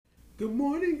Good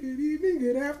morning, good evening,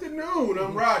 good afternoon.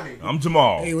 I'm Rodney. I'm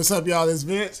Jamal. Hey, what's up, y'all? It's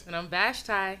Vince. And I'm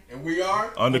Vashti. And we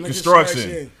are Under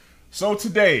construction. So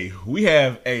today, we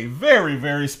have a very,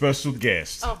 very special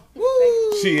guest. Oh,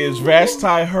 Woo! She is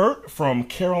Vashti Hurt from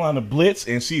Carolina Blitz,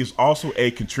 and she is also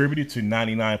a contributor to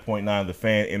 99.9 The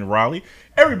Fan in Raleigh.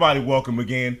 Everybody welcome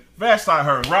again, Vashti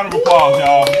Hurt. Round of applause,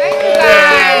 y'all. Thank you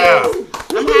guys.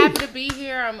 I'm happy to be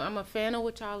here. I'm a fan of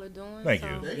what y'all are doing. Thank you.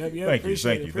 Yep, Thank you.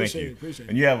 appreciate it.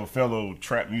 And you have a fellow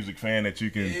trap music fan that you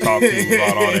can talk to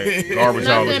about all that garbage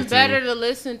y'all listen Nothing to. better to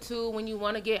listen to when you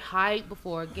want to get hyped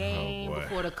before a game,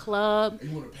 before the club.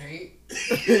 You want to paint?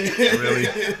 Really?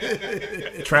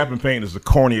 Trap and paint is the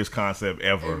corniest concept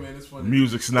ever. Hey, man, it's funny.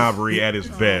 Music snobbery at its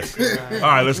best. All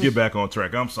right, let's get back on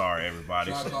track. I'm sorry,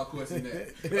 everybody. So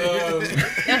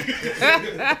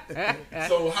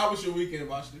how was your weekend,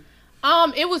 Vashti?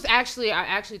 It was I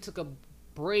actually took a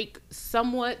break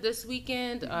somewhat this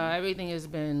weekend. Everything has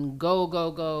been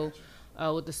go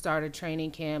with the start of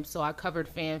training camp. So I covered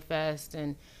Fan Fest,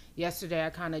 and yesterday I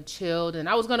kind of chilled, and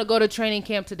I was gonna go to training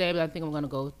camp today, but I think I'm gonna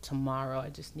go tomorrow. I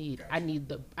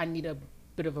need a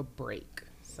bit of a break.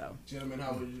 So, gentlemen,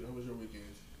 how was your weekend?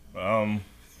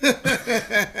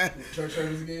 Church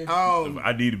service again?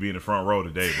 I need to be in the front row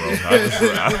today, bro.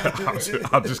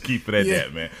 I'll just keep it at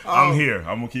that, man. I'm here.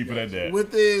 I'm gonna keep it at that.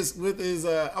 With this,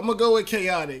 I'm gonna go with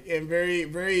chaotic and very,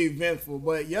 very eventful.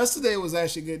 But yesterday was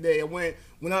actually a good day. I went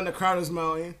on the Crowder's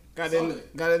Mountain, got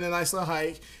in a nice little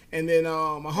hike, and then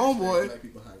my homeboy. Black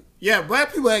people hike. Yeah,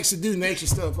 black people actually do nature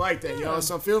stuff like that, y'all.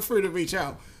 So feel free to reach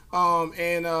out.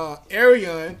 And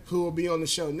Arion, who will be on the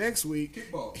show next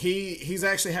week, Kickball. he's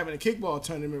actually having a kickball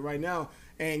tournament right now.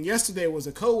 And yesterday was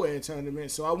a co-ed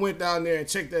tournament, so I went down there and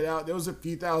checked that out. There was a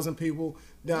few thousand people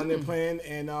down there playing,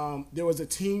 and there was a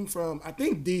team from, I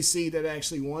think, D.C. that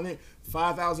actually won it,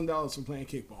 $5,000 for playing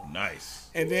kickball. Nice.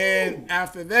 And then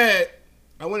after that,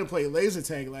 I went and played laser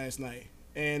tag last night.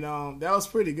 And that was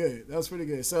pretty good.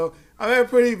 So I had a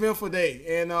pretty eventful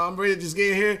day. And I'm ready to just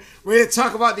get here, ready to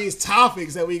talk about these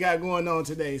topics that we got going on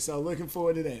today. So looking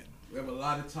forward to that. We have a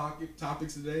lot of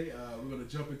topics today. We're going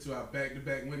to jump into our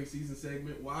back-to-back winning season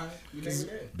segment. Why? We named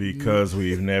it Because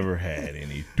we've never had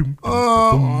any.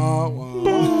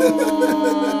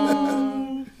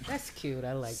 that's cute.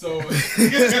 I like So,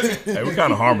 that. Hey, we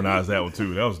kind of harmonized that one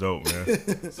too. That was dope,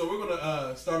 man. so we're going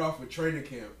to start off with training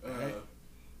camp.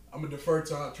 I'm going to defer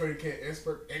to our training camp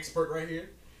expert right here.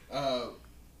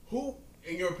 Who,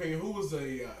 in your opinion, who was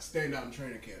a standout in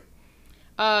training camp?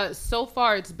 So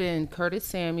far, it's been Curtis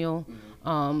Samuel,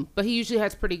 but he usually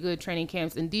has pretty good training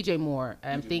camps. And DJ Moore,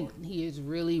 I think he is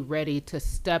really ready to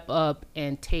step up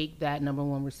and take that number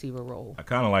one receiver role. I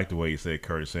kind of like the way you said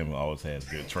Curtis Samuel always has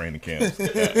good training camps. And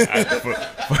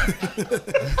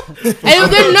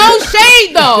there's no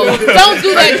shade, though. Don't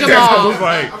do that, Jamal.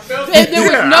 There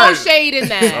was no shade in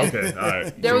that. Okay, all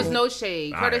right. There was no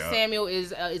shade. All Curtis right. Samuel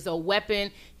is a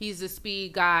weapon. He's a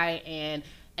speed guy, and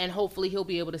hopefully he'll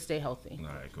be able to stay healthy. All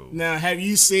right, cool. Now, have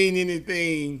you seen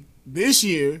anything this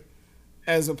year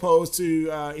as opposed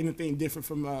to anything different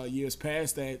from years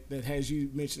past that has you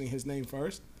mentioning his name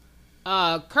first?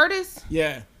 Curtis?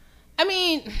 Yeah. I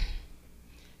mean,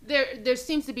 there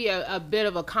seems to be a bit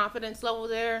of a confidence level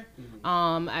there.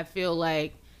 I feel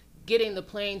like getting the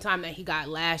playing time that he got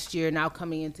last year, now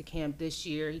coming into camp this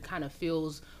year, he kind of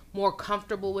feels more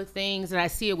comfortable with things, and I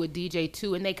see it with DJ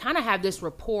too. And they kind of have this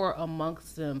rapport among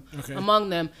them,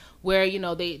 where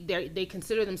they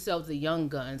consider themselves the young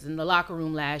guns. In the locker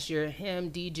room last year, him,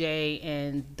 DJ,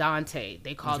 and Dante,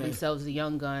 they called themselves the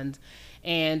young guns.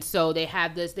 And so they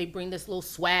bring this little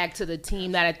swag to the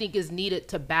team that I think is needed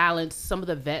to balance some of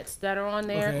the vets that are on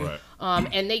there. Okay. Right.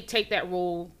 And they take that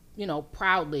role,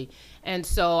 proudly. And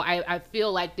so I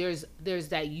feel like there's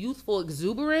that youthful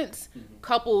exuberance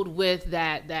coupled with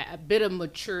that bit of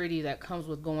maturity that comes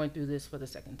with going through this for the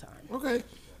second time. Okay.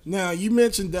 Now, you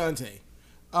mentioned Dante.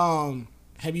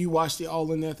 Have you watched the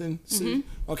All or Nothing series?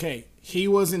 Okay. He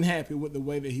wasn't happy with the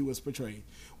way that he was portrayed.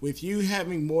 With you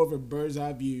having more of a bird's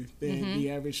eye view than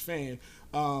the average fan,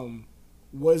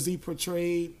 was he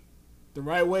portrayed the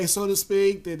right way, so to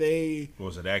speak?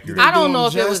 Was it accurate? I don't know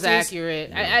if justice? it was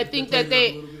accurate. Yeah. I think that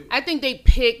they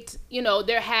picked,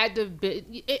 there had to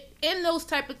be, in those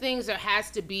type of things, there has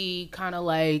to be kind of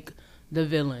like the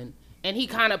villain. And he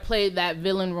kind of played that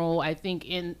villain role, I think,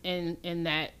 in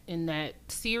that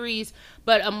series.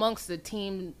 But amongst the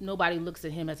team, nobody looks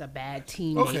at him as a bad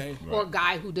teammate or a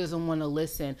guy who doesn't want to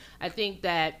listen. I think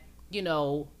that,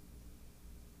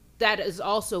 that is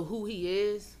also who he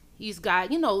is. He's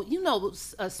got,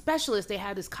 specialists. They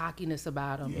have this cockiness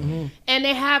about him, and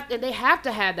they have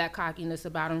to have that cockiness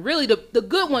about him. Really, the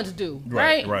good ones do,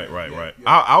 right? Right.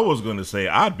 I was gonna say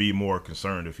I'd be more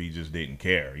concerned if he just didn't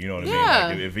care. You know what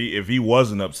I mean? Like if he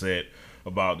wasn't upset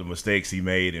about the mistakes he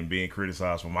made and being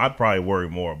criticized for him, I'd probably worry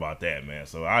more about that, man.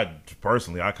 So I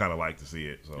kind of like to see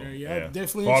it. So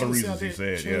definitely. For all the reasons he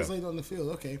said, translate on the field.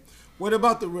 Okay, what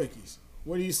about the rookies?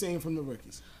 What are you seeing from the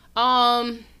rookies?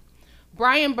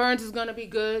 Brian Burns is gonna be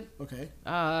good. Okay.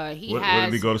 Where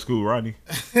did he go to school, Rodney?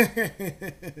 With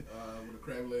the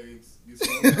crab legs.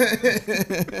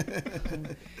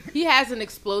 He has an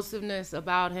explosiveness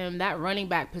about him. That running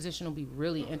back position will be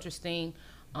really interesting.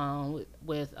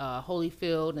 With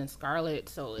Holyfield and Scarlett,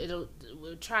 so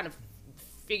we're trying to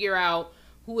figure out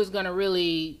who is going to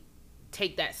really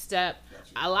take that step.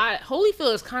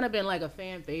 Holyfield has kind of been like a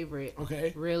fan favorite,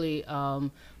 really,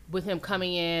 with him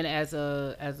coming in as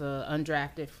a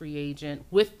undrafted free agent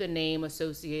with the name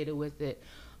associated with it,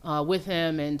 with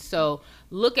him, and so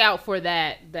look out for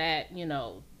that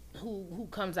who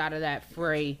comes out of that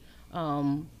fray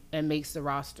and makes the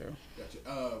roster. Gotcha.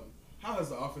 How has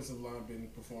the offensive line been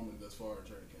performing thus far in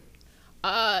training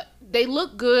camp? They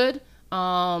look good.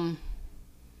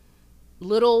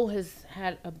 Little has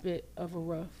had a bit of a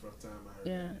rough time, I heard.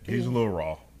 Yeah, he's a little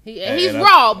raw. He's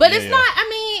raw, but it's not. I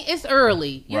mean, it's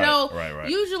early. You know, Right.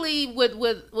 Usually with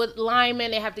linemen,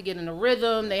 they have to get in a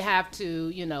rhythm. They have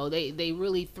to, they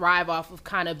really thrive off of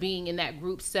kind of being in that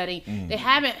group setting. They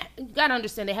haven't. You gotta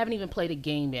understand, they haven't even played a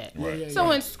game yet.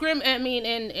 So in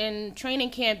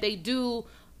training camp, they do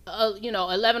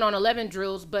 11 on 11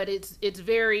 drills, but it's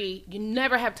very, you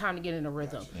never have time to get in a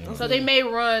rhythm. So they may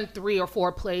run 3 or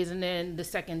 4 plays and then the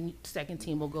second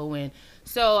team will go in.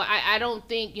 So I don't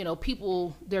think,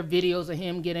 people, their videos of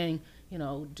him getting,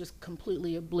 just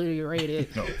completely obliterated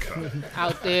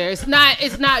out there. It's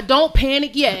not, don't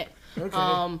panic yet.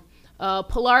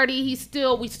 Pilardi, we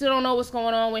still don't know what's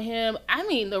going on with him. I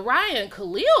mean, the Ryan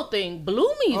Khalil thing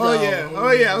blew me though.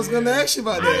 Oh yeah, I was gonna ask you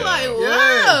about that. I'm like,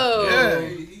 whoa. Yeah.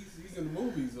 He's in the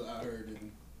movies, I heard.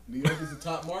 And New York is the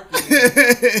top market. He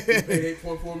paid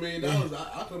 $8.4 million.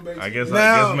 I'll come back. I guess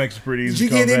Now, it makes it pretty easy. Did you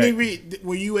to come get back.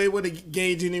 were you able to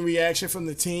gauge any reaction from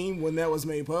the team when that was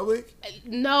made public?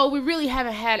 No, we really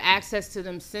haven't had access to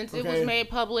them since it was made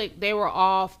public. They were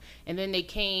off, and then they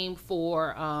came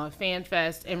for Fan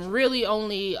Fest, and really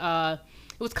only it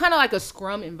was kind of like a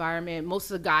scrum environment. Most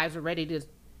of the guys were ready to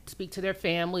speak to their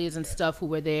families and stuff who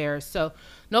were there, so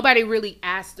nobody really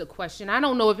asked a question. I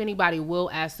don't know if anybody will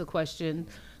ask the question.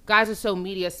 Guys are so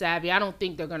media savvy. I don't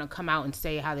think they're gonna come out and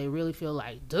say how they really feel.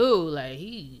 Like, dude, like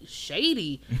he's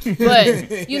shady. But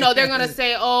they're gonna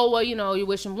say, oh, well, you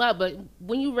wish him luck. But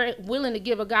when you're willing to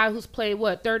give a guy who's played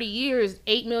 30 years,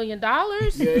 $8 million,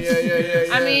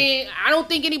 Yeah. I mean, I don't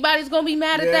think anybody's gonna be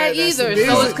mad at that either.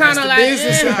 So it's kind of like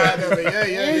business side of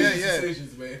it. Yeah.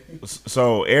 Decisions, man.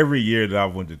 So every year that I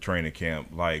went to training camp,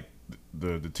 like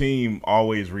the team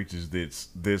always reaches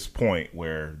this point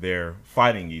where they're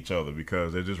fighting each other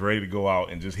because they're just ready to go out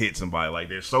and just hit somebody. Like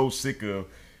they're so sick of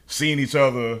seeing each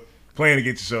other playing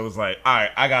against each other. It's like, all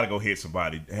right, I gotta go hit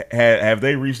somebody. Have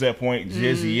they reached that point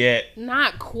just yet?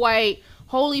 Not quite.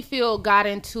 Holyfield got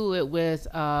into it with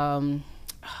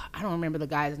I don't remember the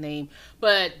guy's name,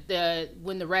 but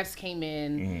when the refs came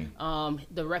in,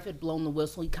 the ref had blown the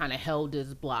whistle. He kind of held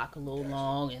his block a little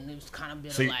long, and it was kind of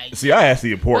been See, I asked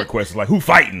the important questions like, who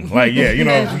fighting? Like,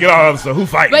 get all of stuff. Who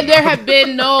fighting? But there have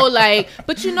been no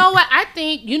But you know what? I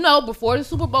think before the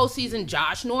Super Bowl season,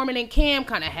 Josh Norman and Cam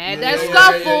kind of had that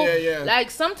scuffle. Yeah. Like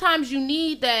sometimes you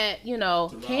need that.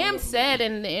 Cam said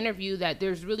in the interview that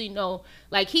there's really no.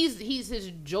 Like he's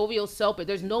his jovial self, but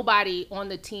there's nobody on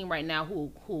the team right now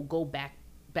who'll go back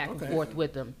and forth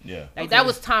with him. Yeah. That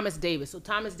was Thomas Davis. So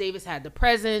Thomas Davis had the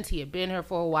presence. He had been here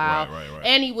for a while. Right.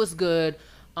 And he was good.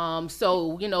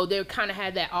 So they kind of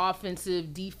had that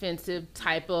offensive, defensive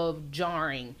type of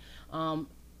jarring.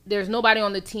 There's nobody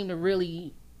on the team that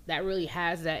really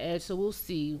has that edge. So we'll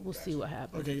see. We'll see what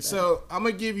happens. Okay, so I'm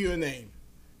gonna give you a name.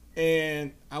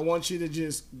 And I want you to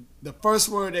just, the first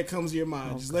word that comes to your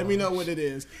mind, let me know what it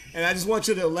is. And I just want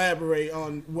you to elaborate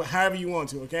on however you want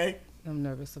to, okay? I'm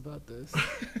nervous about this.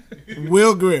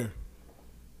 Will Grier.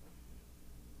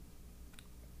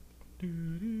 He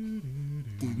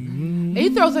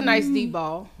throws a nice deep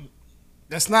ball.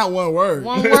 That's not one word.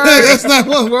 One word. That's not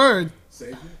one word.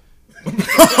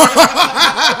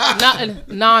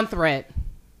 Non-threat.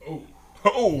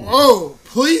 Oh,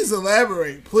 please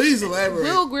elaborate.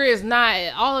 Will Grier is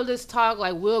not all of this talk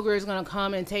like Will Grier is going to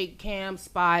come and take Cam's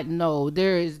spot. No,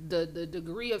 there is the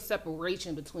degree of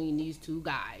separation between these two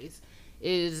guys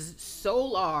is so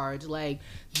large. Like,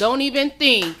 don't even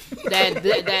think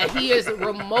that he is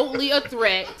remotely a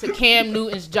threat to Cam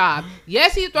Newton's job.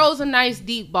 Yes, he throws a nice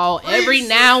deep ball every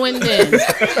now and then.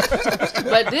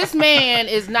 But this man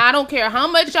is not, I don't care how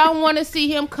much y'all want to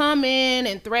see him come in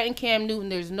and threaten Cam Newton.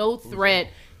 There's no threat.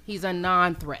 He's a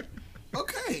non-threat.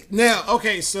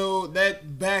 Okay, so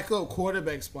that backup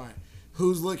quarterback spot,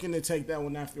 who's looking to take that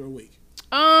one after a week?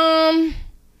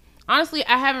 Honestly,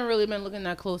 I haven't really been looking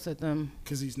that close at them.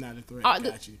 Because he's not a threat.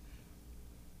 Got you.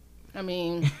 I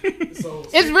mean, it's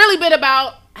really been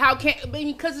about how Cam,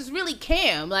 because it's really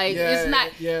Cam. Like, it's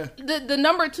not, the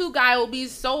number 2 guy will be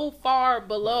so far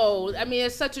below. I mean,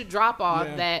 it's such a drop off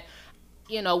that,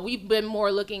 you know, we've been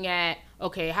more looking at,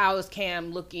 okay, how is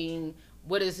Cam looking?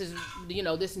 What is his, you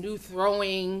know, this new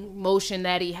throwing motion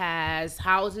that he has?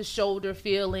 How is his shoulder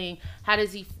feeling? How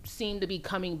does he seem to be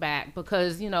coming back?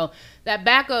 Because, you know, that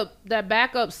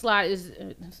backup slot is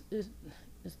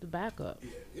the backup.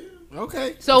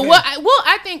 Okay. So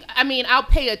I think, I mean, I'll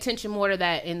pay attention more to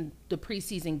that in the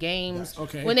preseason games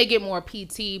when they get more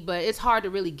PT, but it's hard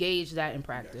to really gauge that in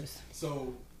practice.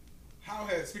 So,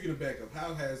 speaking of backup,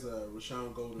 how has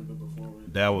Rashawn Golden been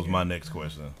performing? That was my next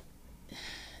question.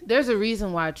 There's a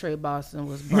reason why Trey Boston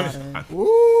was brought in.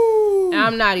 Ooh.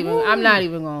 I'm not even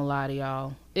gonna lie to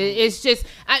y'all. It's just,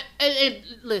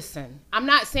 listen, I'm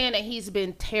not saying that he's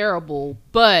been terrible,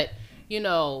 but you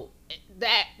know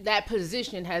that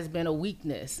position has been a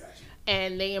weakness,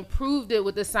 and they improved it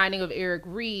with the signing of Eric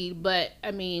Reed. But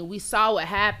I mean, we saw what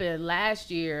happened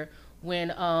last year when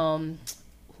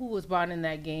who was brought in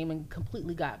that game and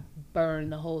completely got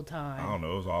burned the whole time. I don't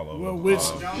know. It was all over. Well,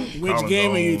 which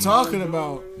game are you talking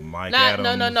about? Mike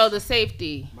Adams. No, the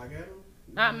safety. Mike Adams?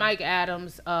 Not Mike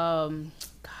Adams.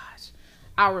 Gosh,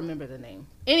 I'll remember the name.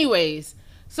 Anyways,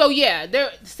 so yeah, their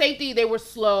safety, they were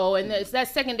slow, and that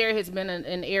secondary has been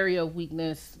an area of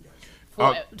weakness.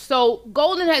 So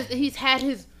Golden has had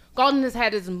his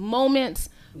moments,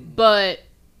 but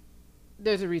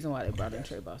there's a reason why they brought in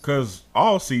Trey Boston. Because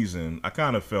all season, I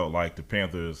kind of felt like the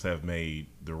Panthers have made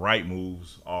the right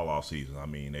moves all off season. I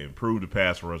mean, they improved the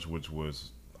pass rush, which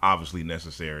was obviously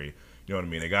necessary. You know what I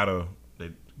mean?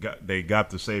 They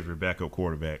got the savior backup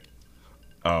quarterback.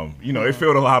 You know, they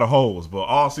filled a lot of holes, but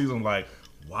all season, like,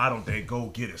 why don't they go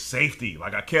get a safety?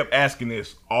 Like, I kept asking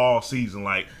this all season.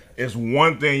 Like, it's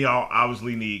one thing y'all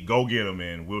obviously need. Go get them,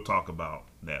 and we'll talk about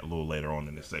that a little later on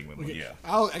in this segment. But yeah,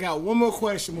 I got one more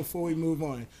question before we move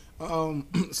on.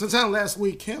 Sometime last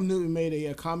week, Cam Newton made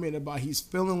a comment about he's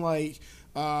feeling like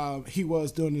he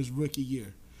was during his rookie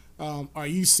year. Are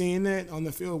you seeing that on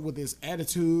the field with his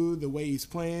attitude, the way he's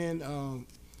playing?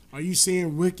 Are you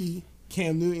seeing rookie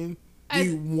Cam Newton? Do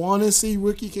you want to see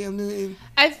rookie Cam Newton?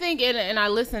 I think, and I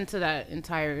listened to that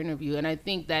entire interview, and I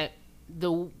think that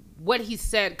what he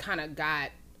said kind of got,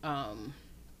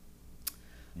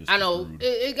 I know,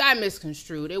 it got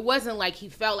misconstrued. It wasn't like he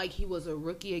felt like he was a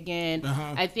rookie again.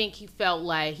 I think he felt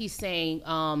like he's saying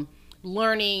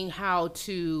learning how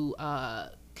to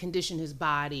condition his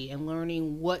body and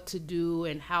learning what to do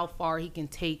and how far he can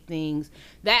take things,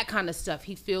 that kind of stuff.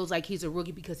 He feels like he's a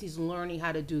rookie because he's learning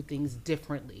how to do things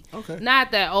differently. Okay. Not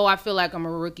that, I feel like I'm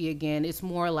a rookie again. It's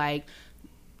more like,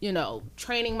 you know,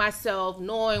 training myself,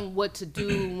 knowing what to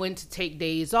do, when to take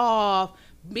days off,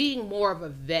 being more of a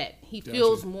vet. He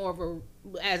feels more of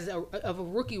a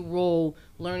rookie role,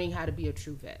 learning how to be a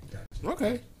true vet.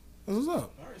 Okay. That's what's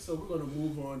up. All right, so we're going to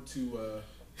move on to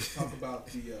talk about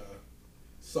the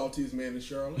saltiest man in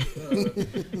Charlotte.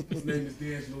 His name is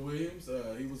D'Angelo Williams.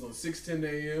 He was on 610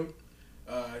 AM.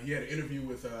 He had an interview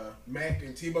with Mac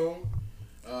and T-Bone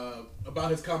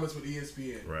about his comments with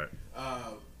ESPN. Right.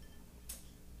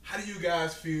 How do you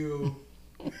guys feel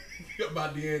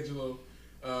about D'Angelo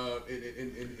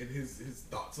and his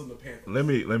thoughts on the Panthers? Let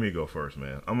me go first,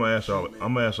 man. I'm gonna ask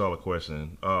y'all a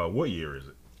question. What year is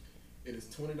it? It is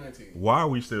 2019. Why are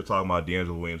we still talking about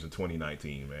D'Angelo Williams in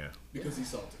 2019, man? Because he's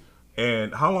salty.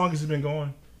 And how long has it been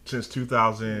going? Since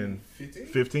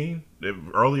 2015?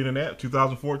 Earlier than that?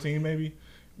 2014 maybe?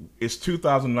 It's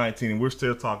 2019 and we're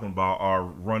still talking about our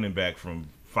running back from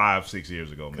 5-6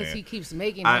 years ago, man. Because he keeps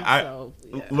making himself.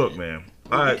 Look, man.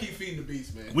 We keep feeding the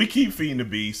beast, man. We keep feeding the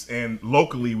beast, and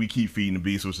locally we keep feeding the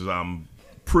beast, which is I'm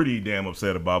pretty damn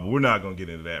upset about, but we're not going to get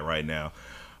into that right now.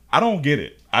 I don't get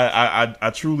it.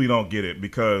 I truly don't get it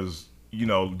because, you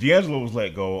know, D'Angelo was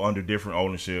let go under different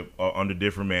ownership, under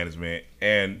different management,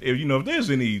 and if there's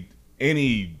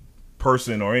any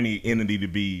person or any entity to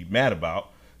be mad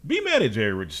about, be mad at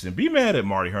Jerry Richardson, be mad at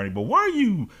Marty Hurney, but why are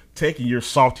you taking your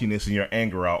saltiness and your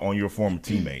anger out on your former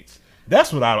teammates?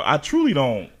 That's what I truly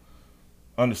don't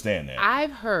understand that.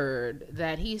 I've heard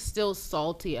that he's still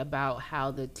salty about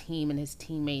how the team and his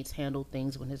teammates handled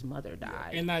things when his mother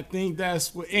died. And I think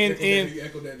that's what. He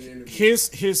echoed that in the interview.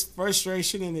 His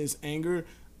frustration and his anger,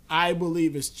 I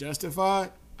believe, is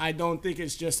justified. I don't think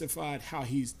it's justified how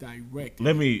he's directed.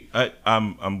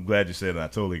 I'm glad you said it. And I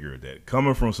totally agree with that.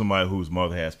 Coming from somebody whose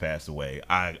mother has passed away,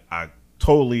 I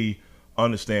totally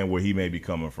understand where he may be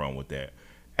coming from with that.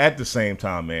 At the same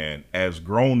time, man, as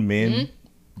grown men,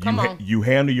 you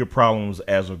handle your problems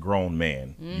as a grown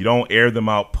man. You don't air them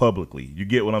out publicly. You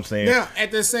get what I'm saying? Now,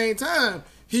 at the same time,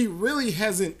 he really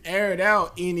hasn't aired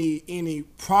out any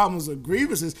problems or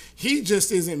grievances. He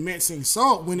just isn't mixing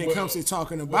salt when it comes to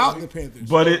talking about the Panthers.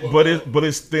 But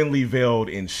it's thinly veiled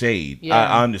in shade. Yeah.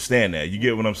 I understand that. You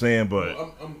get what I'm saying? But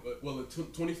in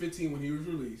 2015 when he was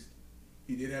released,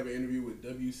 he did have an interview with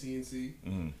WCNC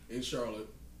in Charlotte.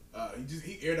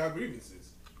 He aired out grievances.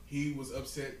 He was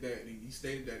upset that he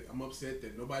stated that I'm upset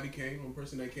that nobody came. One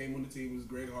person that came on the team was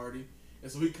Greg Hardy,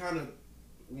 and so he kind of,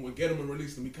 when Gettleman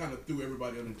released him, he kind of threw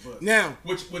everybody under the bus. Now,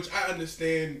 which I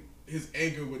understand his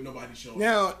anger with nobody showing.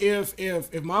 Now,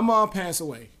 if my mom passed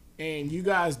away and you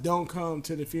guys don't come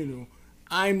to the funeral,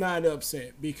 I'm not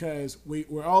upset because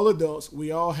we're all adults.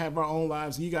 We all have our own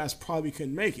lives. You guys probably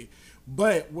couldn't make it.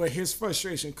 But where his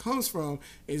frustration comes from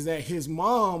is that his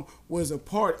mom was a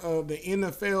part of the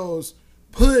NFL's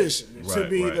push to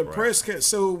be the press cut.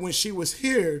 So when she was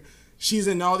here, she's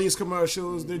in all these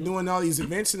commercials. They're doing all these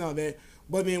events and all that.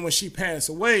 But then when she passed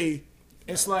away,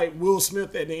 it's like Will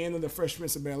Smith at the end of the Fresh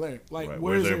Prince of Bel-Air. Like,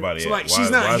 where's everybody? So like, she's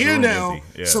not here now.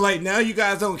 Yeah. So like, now you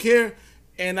guys don't care.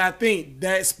 And I think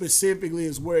that specifically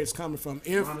is where it's coming from.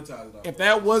 If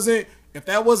that wasn't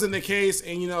the case,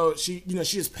 and she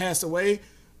just passed away,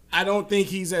 I don't think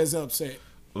he's as upset.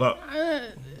 Look,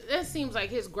 it seems like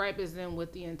his gripe is then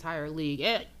with the entire league.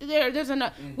 And there's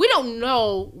enough. We don't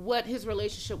know what his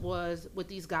relationship was with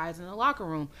these guys in the locker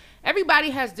room. Everybody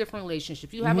has different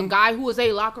relationships. You have a guy who is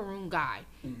a locker room guy,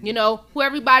 who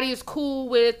everybody is cool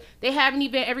with. They haven't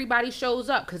even everybody shows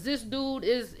up because this dude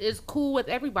is cool with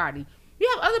everybody. You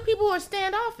have other people who are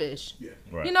standoffish. Yeah.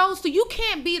 Right. So you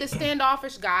can't be the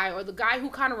standoffish guy or the guy who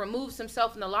kind of removes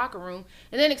himself in the locker room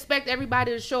and then expect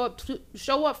everybody to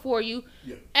show up for you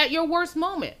at your worst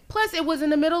moment. Plus, it was in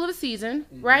the middle of the season,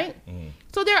 right? Mm-hmm.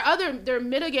 So there are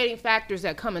mitigating factors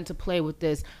that come into play with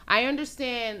this. I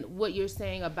understand what you're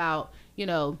saying about,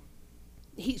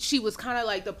 she was kind of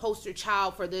like the poster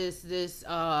child for this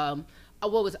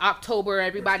what was October?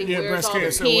 Everybody wears all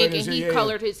the pink, and he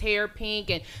colored his hair pink,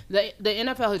 and the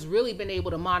NFL has really been able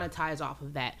to monetize off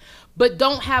of that. But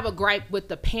don't have a gripe with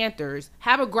the Panthers.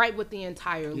 Have a gripe with the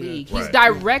entire league. He's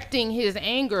directing his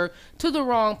anger to the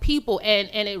wrong people, and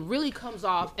it really comes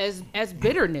off as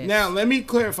bitterness. Now, let me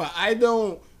clarify.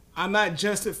 I'm not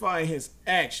justifying his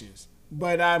actions.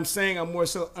 But I'm saying I more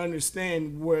so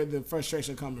understand where the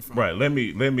frustration coming from. Right. Let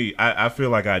me. I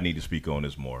feel like I need to speak on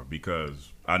this more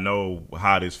because I know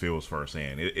how this feels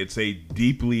firsthand. It's a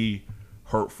deeply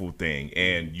hurtful thing,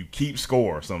 and you keep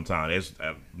score sometimes.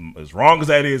 As wrong as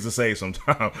that is to say,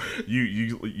 sometimes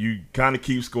you kind of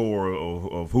keep score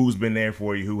of who's been there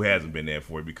for you, who hasn't been there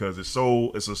for you, because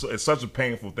it's such a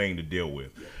painful thing to deal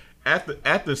with.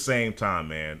 At the same time,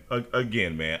 man.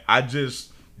 Again, man,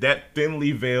 that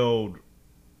thinly veiled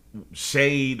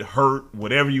shade, hurt,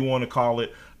 whatever you want to call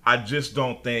it, I just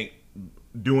don't think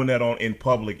doing that in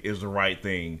public is the right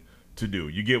thing to do.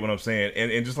 You get what I'm saying?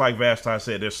 And just like Vashti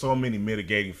said, there's so many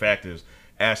mitigating factors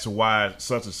as to why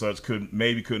such and such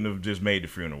couldn't have just made the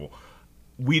funeral.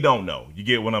 We don't know. You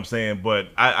get what I'm saying? But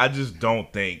I just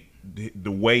don't think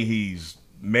the way he's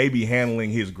maybe handling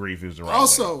his grief is the right way.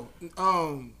 Also,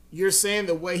 you're saying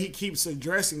the way he keeps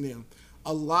addressing them.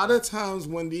 A lot of times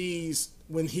when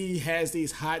he has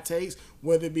these hot takes,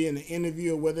 whether it be in an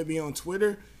interview or whether it be on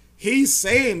Twitter, he's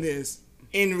saying this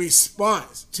in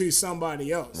response to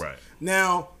somebody else. Right.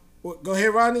 Now, go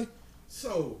ahead, Rodney.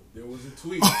 So there was a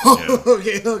tweet.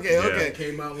 Okay. That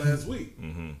came out last week.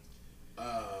 Mm-hmm.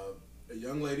 A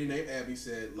young lady named Abby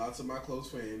said, "Lots of my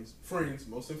close friends,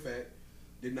 most in fact,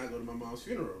 did not go to my mom's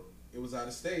funeral. It was out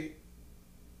of state,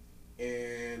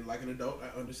 and like an adult,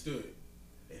 I understood."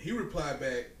 And he replied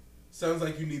back, "Sounds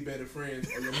like you need better friends,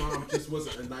 or your mom just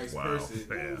wasn't a nice person."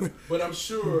 Man. But I'm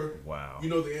sure you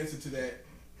know the answer to that.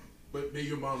 But may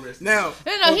your mom rest. Now,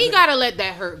 he gotta let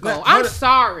that hurt go. I'm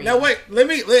sorry. Now wait,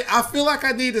 I feel like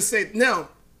I need to say now.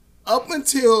 Up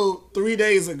until 3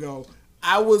 days ago,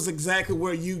 I was exactly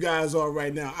where you guys are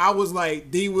right now. I was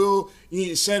like, D-Will, you need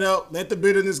to shut up, let the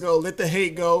bitterness go, let the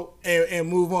hate go, and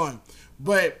move on.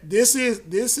 But this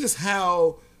is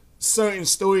how certain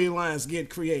storylines get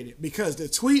created, because the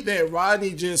tweet that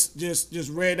Rodney just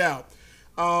read out,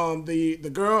 the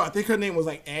girl, I think her name was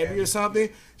like Abby or something.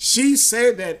 She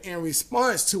said that in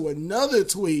response to another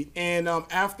tweet, and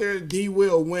after D.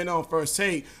 Will went on First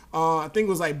Take, I think it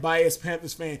was like Biased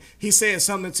Panthers fan. He said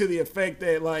something to the effect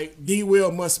that like D.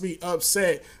 Will must be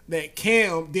upset that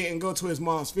Cam didn't go to his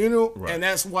mom's funeral, and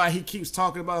that's why he keeps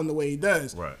talking about him the way he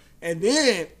does. Right. And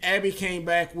then Abby came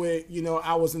back with,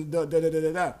 I was in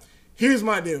da. Here's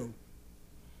my deal.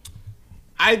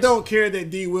 I don't care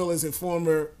that D. Will is a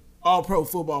former all-pro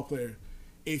football player.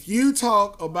 If you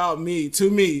talk about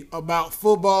to me, about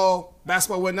football,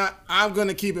 basketball, whatnot, I'm going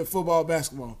to keep it football,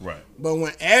 basketball. Right. But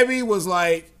when Abby was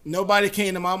like, nobody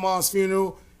came to my mom's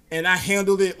funeral, and I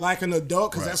handled it like an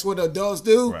adult, because that's what adults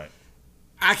do,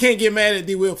 I can't get mad at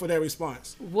D. Will for that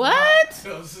response. What?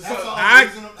 That's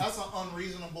an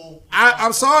unreasonable.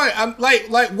 I'm sorry. I'm like,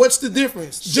 what's the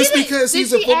difference? Just because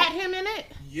he's a did she add him in it?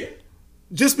 Yeah.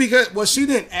 Just because, well, she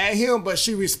didn't add him, but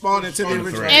she responded to the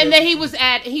original. And then he was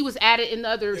added in the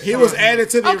other. He was added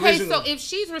to the original. Okay,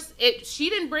 so if she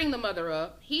didn't bring the mother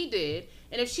up, he did,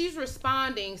 and if she's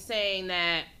responding saying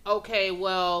that, okay,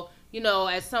 well,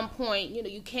 at some point,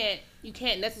 you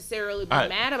can't necessarily be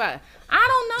mad about it.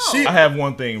 I don't know. I have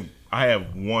one thing. I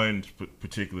have one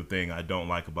particular thing I don't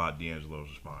like about D'Angelo's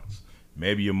response.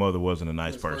 Maybe your mother wasn't a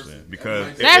nice person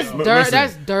because that's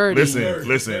dirty.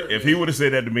 Listen. If he would have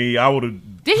said that to me, I would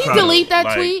have. Did he delete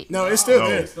that tweet? No, it's still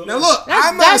there. Now look,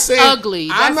 I'm not saying ugly.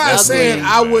 I'm not saying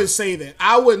I would say that.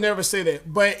 I would never say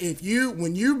that. But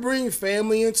when you bring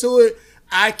family into it,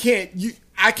 I can't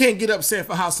get upset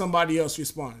for how somebody else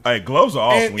responds. Hey, gloves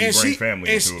are off when you bring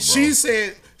family into it,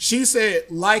 bro. She said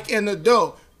like an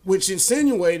adult, which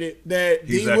insinuated that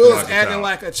D. acting Will's like a acting child.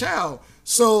 like a child.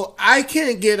 So I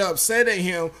can't get upset at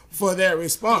him for that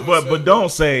response. But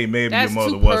don't say maybe That's your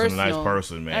mother too wasn't a nice personal.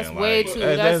 person, man. That's way too.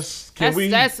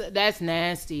 That's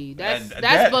nasty.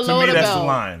 That's below to me, the that's belt. the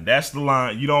line. That's the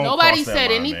line. You don't. Nobody cross that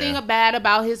said line, anything man. bad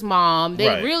about his mom. They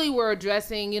Right. really were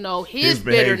addressing, his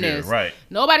behavior, bitterness. right.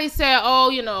 Nobody said,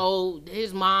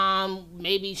 his mom,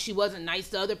 maybe she wasn't nice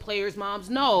to other players' moms.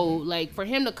 No, like for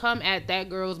him to come at that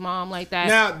girl's mom like that.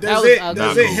 Now, does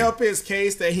it help his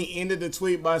case that he ended the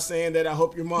tweet by saying that I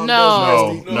hope your mom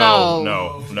does nasty?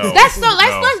 No. That's so.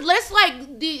 Let's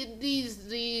like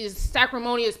these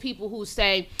sacrimonious people who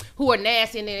are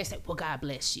nasty and then they say, "Well, God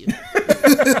bless you." So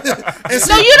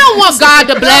you don't want God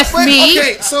to bless me.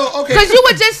 Okay, because you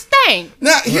would just stink.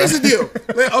 Now here's the deal.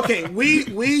 Okay,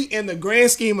 we in the grand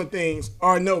scheme of things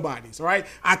are nobodies, right?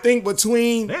 I think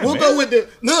between go with the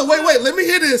wait. Let me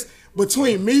hear this.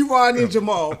 Between me, Rodney, and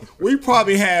Jamal, we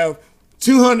probably have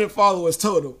 200 followers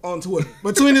total on Twitter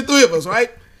between the three of us, right?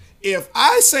 If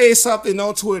I say something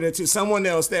on Twitter to someone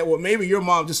else that, well, maybe your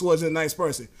mom just wasn't a nice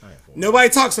person, nobody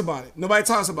talks about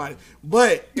it.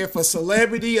 But if a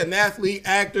celebrity, an athlete,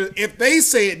 actor, if they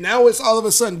say it, now it's all of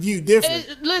a sudden viewed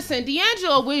different. Listen,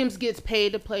 D'Angelo Williams gets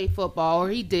paid to play football, or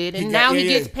he did, and now he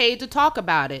gets paid to talk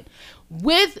about it.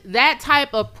 With that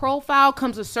type of profile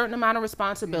comes a certain amount of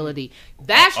responsibility.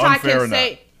 Vashti can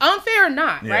say, unfair or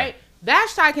not, right?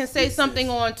 Vashti can say something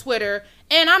on Twitter,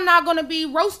 and I'm not going to be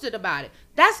roasted about it.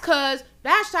 That's because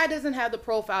Vashti doesn't have the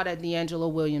profile that D'Angelo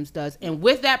Williams does. And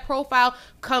with that profile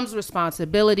comes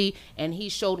responsibility, and he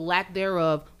showed lack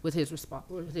thereof with his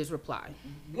reply.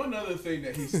 One other thing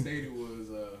that he stated was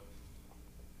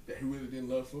that he really didn't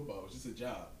love football. It was just a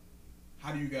job.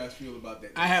 How do you guys feel about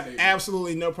that? I have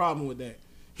absolutely no problem with that.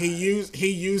 He used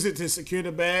it to secure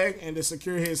the bag and to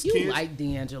secure his kids. You like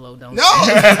D'Angelo, don't you? No.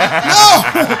 Like,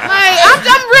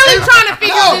 I'm really trying to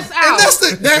figure this out.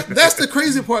 And that's the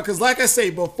crazy part, because like I say,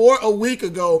 before a week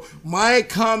ago, my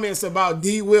comments about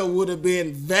D. Will would have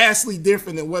been vastly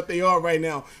different than what they are right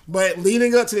now. But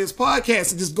leading up to this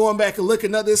podcast and just going back and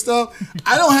looking at this stuff,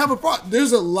 I don't have a problem.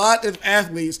 There's a lot of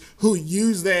athletes who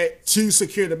use that to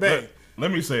secure the bag. Let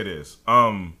me say this.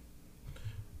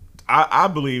 I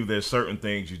believe there's certain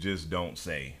things you just don't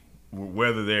say,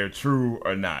 whether they're true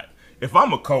or not. If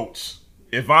I'm a coach,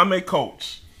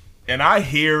 and I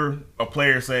hear a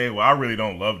player say, well, I really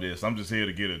don't love this, I'm just here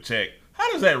to get a check,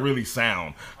 how does that really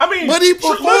sound? I mean, but he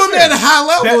performed at a high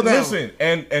level now. Listen,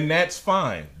 and that's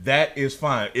fine. That is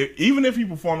fine. Even if he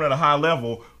performed at a high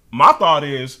level, my thought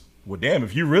is, well, damn,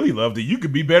 if you really loved it, you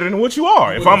could be better than what you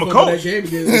are. If I'm a coach,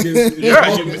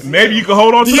 maybe you can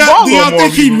hold on to the ball a little more.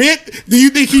 Do you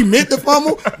think he meant the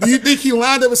fumble? Do you think he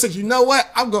lined up and said, you know what,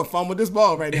 I'm going to fumble this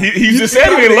ball right now? He just said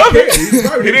he didn't love it.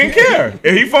 He didn't care.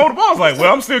 And he fumbled the ball. It's like,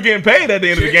 well, I'm still getting paid at the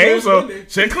end of the game, so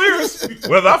check clears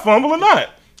whether I fumble or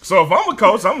not. So if I'm a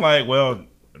coach, I'm like, well,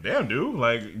 damn, dude,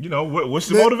 like, what's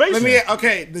the motivation?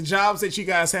 Okay, the jobs that you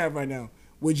guys have right now.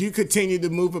 would you continue to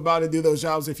move about and do those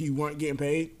jobs if you weren't getting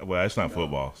paid? Well, it's not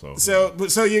football, so.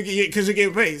 So you because you're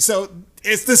getting paid. So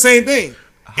it's the same thing.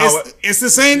 It's the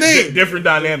same thing. Different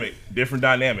dynamic.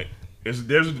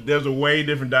 There's a way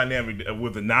different dynamic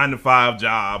with a 9-to-5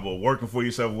 job or working for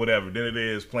yourself or whatever than it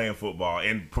is playing football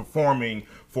and performing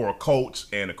for a coach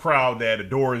and a crowd that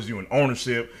adores you and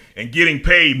ownership and getting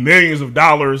paid millions of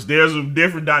dollars. There's a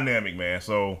different dynamic, man.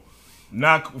 So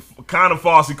not kind of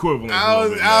false equivalent.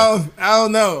 I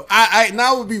don't know.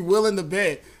 I would be willing to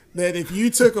bet that if you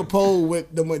took a poll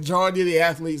with the majority of the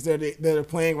athletes that are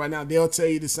playing right now, they'll tell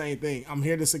you the same thing. I'm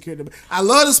here to secure the. I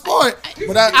love the sport,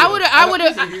 but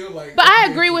I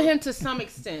agree with him to some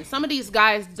extent. Some of these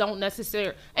guys don't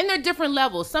necessarily, and they're different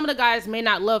levels. Some of the guys may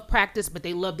not love practice, but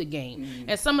they love the game,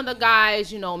 and some of the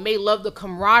guys, may love the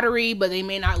camaraderie, but they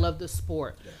may not love the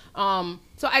sport.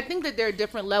 So I think that there are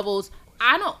different levels.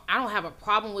 I don't have a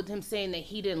problem with him saying that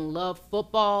he didn't love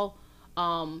football,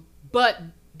 but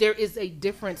there is a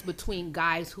difference between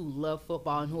guys who love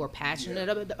football and who are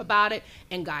passionate about it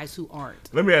and guys who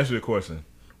aren't. Let me ask you a question.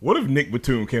 What if Nick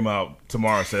Batum came out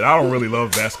tomorrow and said, I don't really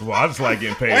love basketball. I just like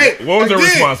getting paid. Wait, what was their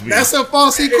response be? That's a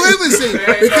false equivalency.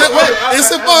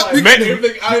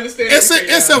 I understand.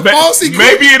 It's a false equivalency.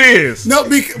 Maybe it is. No, but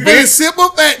the simple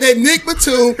fact that Nick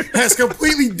Batum has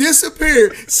completely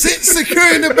disappeared since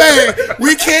securing the bag,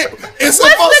 we can't. What's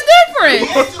the difference?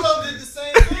 Angelo did the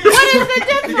same thing. What is the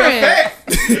difference?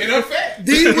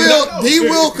 D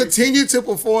will continue to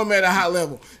perform at a high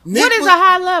level. What is a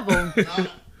high level?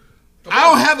 I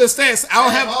don't have the stats.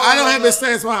 I don't have the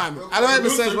stats behind me. I don't have the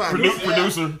stats behind me.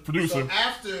 Producer. So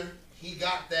after he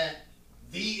got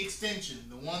the extension,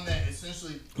 the one that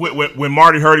essentially when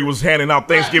Marty Hurdy was handing out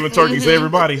Thanksgiving turkeys to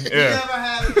everybody. He Yeah. never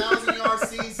had a 1,000-yard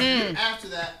season after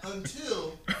that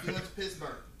until he went to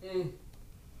Pittsburgh. And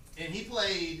he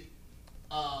played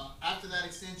after that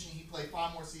extension. He played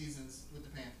 5 more seasons with the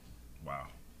Panthers. Wow.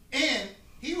 And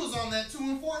he was on that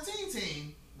 2-14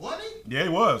 team. Wasn't he? Yeah, he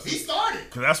was. He started.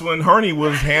 Because that's when Hurney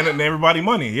was handing everybody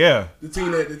money. Yeah. The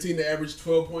team that averaged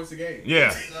 12 points a game.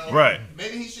 Yeah. So right.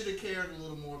 Maybe he should have cared a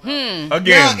little more about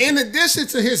Again. Now, in addition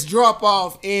to his drop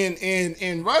off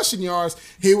in rushing yards,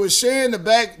 he was sharing the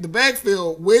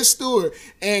backfield with Stewart,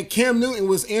 and Cam Newton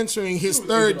was entering his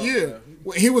third year.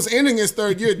 He was entering his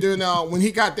third year during when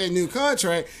he got that new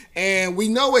contract, and we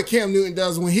know what Cam Newton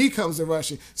does when he comes to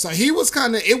rushing. So he was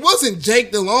kind of. It wasn't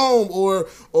Jake Delhomme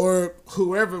or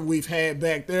whoever we've had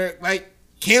back there. Like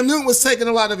Cam Newton was taking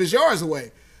a lot of his yards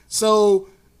away. So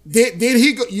did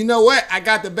he go? You know what? I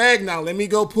got the bag now. Let me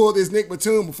go pull this Nick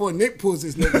Batum before Nick pulls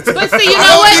his Nick Batum. But see, you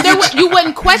know what? You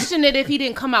wouldn't question it if he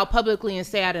didn't come out publicly and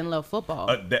say I didn't love football.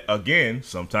 Again,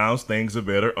 sometimes things are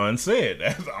better unsaid.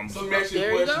 So let me ask you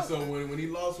a question. So when he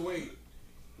lost weight,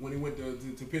 when he went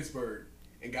to Pittsburgh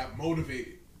and got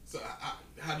motivated, so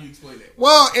how do you explain that?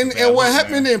 Well, and what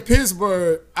happened in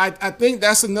Pittsburgh, I think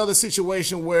that's another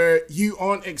situation where you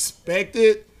aren't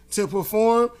expected to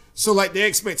perform. So, like, their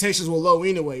expectations were low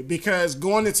anyway, because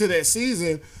going into that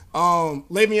season,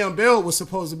 Le'Veon Bell was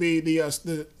supposed to be the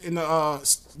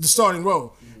starting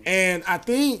role, and I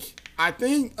think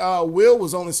Will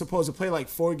was only supposed to play like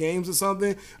 4 games or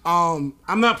something. I'm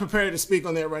not prepared to speak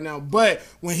on that right now, but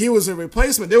when he was a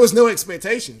replacement, there was no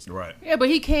expectations. Right. Yeah, but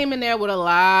he came in there with a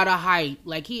lot of hype.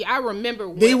 Like I remember.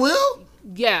 Will?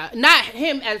 Yeah, not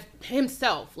him as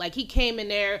himself. Like he came in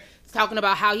there talking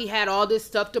about how he had all this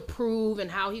stuff to prove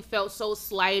and how he felt so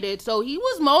slighted. So he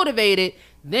was motivated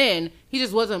then. He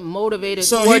just wasn't motivated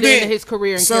toward the end of his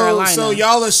career in Carolina. So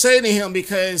y'all are shading him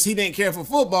because he didn't care for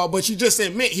football, but you just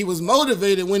admit he was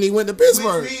motivated when he went to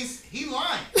Pittsburgh. Which means he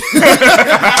lying.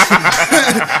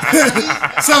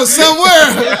 So somewhere,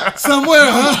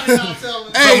 huh?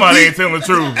 Hey, somebody ain't telling the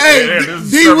truth. Hey,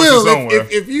 D. Will,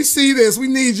 if you see this, we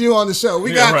need you on the show.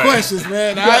 We got questions,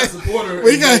 man. We got a supporter.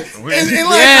 We got,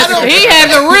 he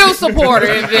has a real supporter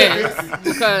in this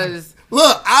because.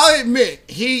 Look, I'll admit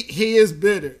he is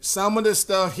bitter. Some of the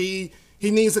stuff he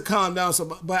needs to calm down.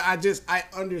 So, but I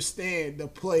understand the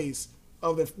place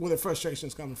of where the frustration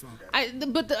is coming from.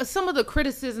 Some of the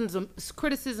criticisms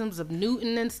of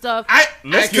Newton and stuff. I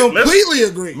completely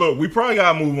agree. Look, we probably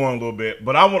gotta move on a little bit,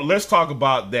 but let's talk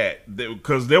about that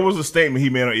because there was a statement he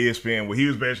made on ESPN where he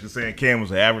was basically saying Cam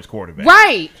was an average quarterback,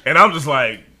 right? And I'm just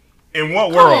like, in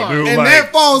what world, dude? And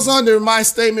that falls under my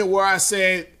statement where I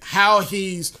said how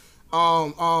he's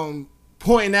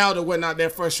pointing out or whatnot,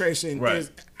 that frustration is.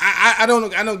 I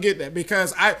don't get that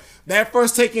because that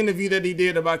first take interview that he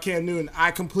did about Cam Newton,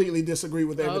 I completely disagree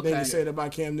with everything he said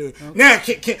about Cam Newton. Okay. Now,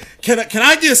 can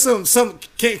I get some?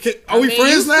 Are we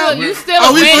friends now? You still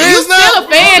are a we fan? friends now? Still a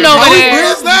fan over are there? We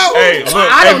friends now? Hey, look,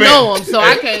 I don't Vince, know him, so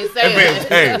I can't say Vince,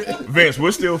 that. hey, Vince,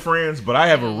 we're still friends, but I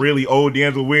have a really old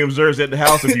D'Angelo Williams jersey at the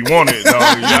house if you want it. Dog.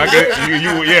 I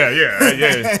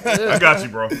got you,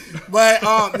 bro. But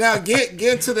now get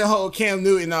into the whole Cam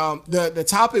Newton. The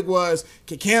topic was,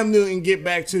 can Cam Newton get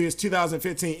back to his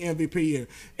 2015 MVP year?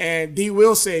 And D.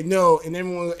 Will said no, and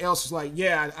everyone else was like,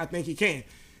 yeah, I think he can.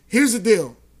 Here's the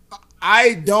deal.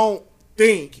 I don't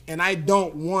think, and I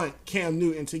don't want Cam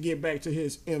Newton to get back to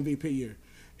his MVP year.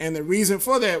 And the reason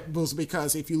for that was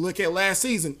because if you look at last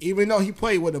season, even though he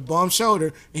played with a bum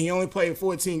shoulder and he only played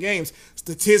 14 games,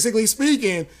 statistically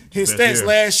speaking, his stats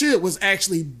last year was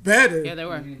actually better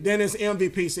than his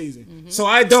MVP season. Mm-hmm. So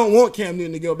I don't want Cam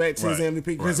Newton to go back to his MVP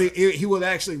because he would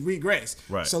actually regress.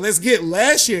 Right. So let's get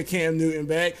last year Cam Newton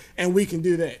back, and we can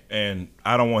do that. And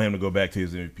I don't want him to go back to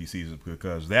his MVP season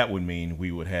because that would mean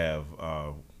we would have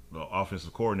the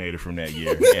offensive coordinator from that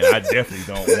year, and I definitely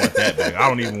don't want that back. I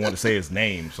don't even want to say his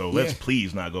name, so let's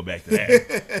please not go back to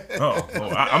that.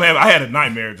 I had a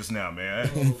nightmare just now, man.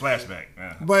 Flashback.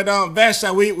 But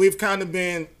Vashta, we've kind of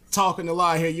been talking a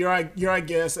lot here. You're our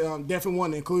guest. Definitely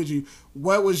want to include you.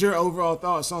 What was your overall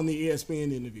thoughts on the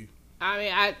ESPN interview? I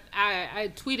mean,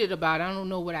 I tweeted about it. I don't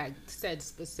know what I said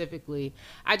specifically.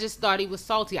 I just thought he was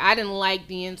salty. I didn't like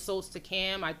the insults to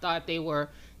Cam. I thought they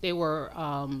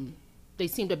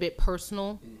seemed a bit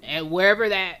personal, and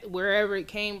wherever it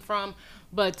came from.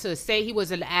 But to say he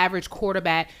was an average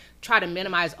quarterback, try to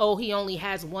minimize, he only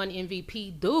has one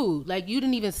MVP. Dude, like, you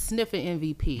didn't even sniff an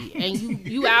MVP. And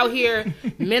you out here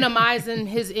minimizing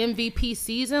his MVP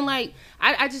season. Like,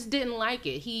 I just didn't like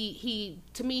it. He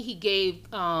to me, he gave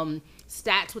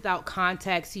stats without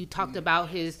context. He talked about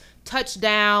his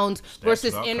touchdowns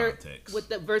versus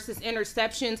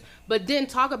interceptions, but didn't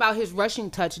talk about his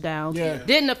rushing touchdowns. Yeah.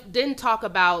 Didn't talk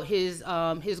about his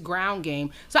ground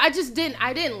game. So I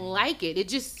didn't like it. It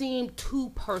just seemed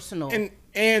too personal.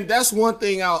 And that's one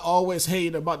thing I always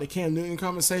hate about the Cam Newton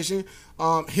conversation.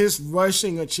 His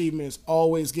rushing achievements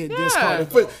always get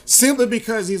discarded simply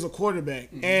because he's a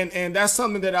quarterback. Mm-hmm. And that's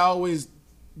something that I always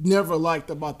never liked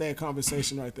about that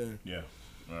conversation right there. Yeah.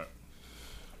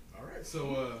 All right.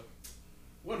 So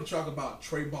want to talk about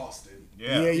Trey Boston.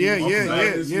 Yeah.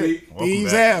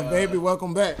 These have, baby.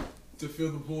 Welcome back. To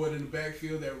fill the void in the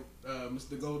backfield that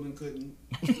Mr. Golden couldn't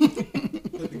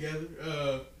put together.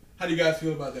 How do you guys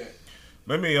feel about that?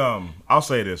 Let me I'll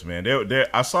say this, man.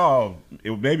 I saw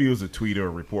maybe it was a tweet or a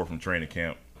report from training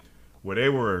camp where they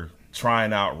were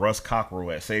trying out Russ Cockrell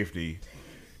at safety,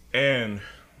 and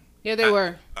they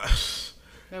were.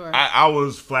 I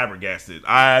was flabbergasted.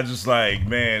 I just like,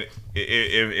 man,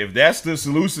 if that's the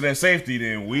solution at safety,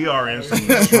 then we are in some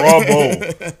trouble.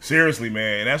 Seriously,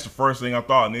 man. And that's the first thing I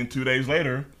thought. And then 2 days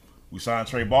later, we signed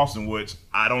Trey Boston, which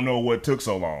I don't know what took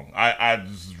so long. I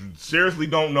just seriously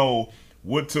don't know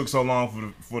what took so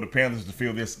long for the Panthers to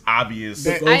fill this obvious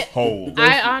hole.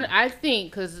 I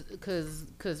think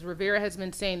because Rivera has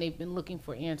been saying they've been looking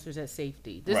for answers at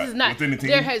safety. This is not within the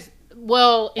team.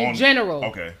 In general.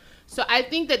 Okay. So I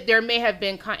think that there may have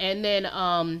been, and then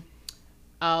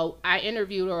I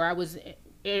interviewed, or I was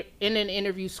in an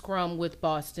interview scrum with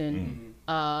Boston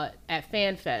at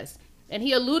FanFest, and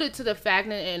he alluded to the fact,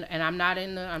 and I'm not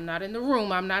in the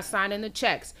room, I'm not signing the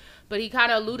checks, but he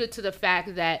kind of alluded to the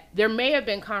fact that there may have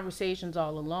been conversations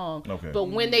all along, but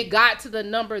when they got to the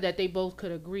number that they both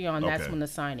could agree on, that's when the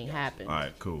signing happened. All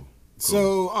right, cool.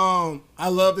 So I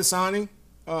love the signing,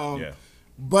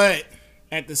 but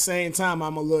at the same time,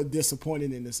 I'm a little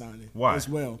disappointed in the signing as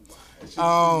well.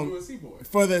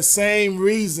 For the same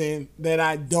reason that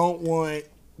I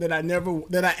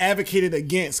advocated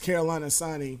against Carolina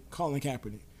signing Colin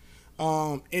Kaepernick.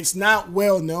 It's not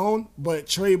well known, but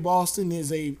Trey Boston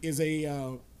is a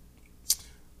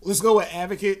let's go with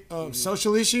advocate of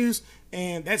social issues,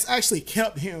 and that's actually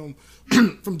kept him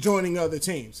from joining other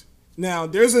teams. Now,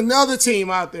 there's another team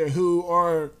out there who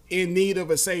are in need of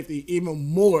a safety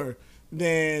even more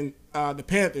than the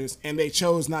Panthers, and they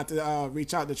chose not to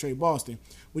reach out to Trey Boston.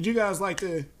 Would you guys like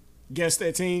to guess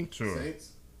that team? Sure. Saints?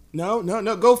 No.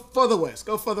 Go further west.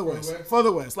 Further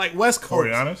west. Like West Coast.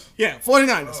 49ers? Yeah,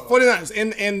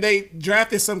 49ers. And they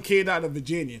drafted some kid out of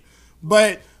Virginia.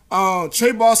 But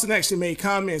Trey Boston actually made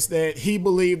comments that he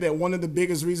believed that one of the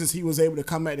biggest reasons he was able to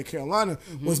come back to Carolina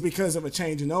was because of a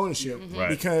change in ownership. Right.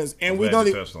 Because we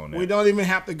don't even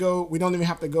have to go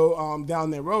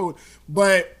down that road.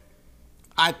 But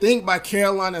I think by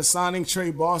Carolina signing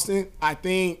Trey Boston, I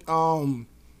think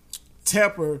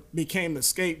Tepper became the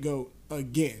scapegoat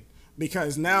again,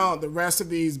 because now the rest of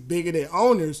these bigoted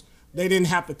owners, they didn't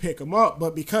have to pick him up,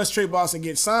 but because Trey Boston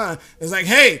gets signed, it's like,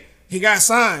 hey, he got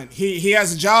signed. He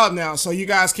has a job now, so you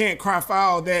guys can't cry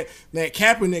foul that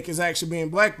Kaepernick is actually being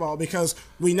blackballed, because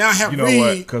we now have You know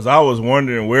what? Because I was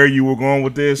wondering where you were going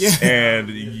with this, and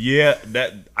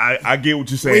that I get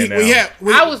what you're saying now.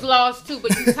 I was lost too,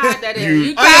 but you tied that in.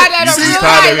 You tied that you up real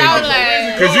tied right. I was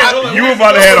like, because you were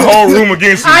about to have a whole room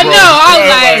against you. I bro. know.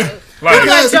 I was like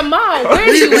Because Jamal, where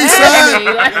do you we have me?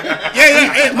 Like,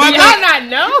 my do bad. y'all not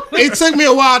know? It took me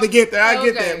a while to get there. I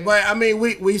get Okay. that, but I mean,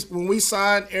 we when we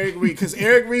signed Eric Reed, because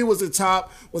Eric Reed was a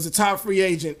top free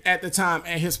agent at the time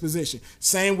at his position.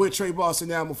 Same with Trey Boston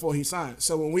now before he signed.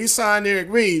 So when we signed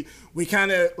Eric Reed, we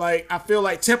kind of like, I feel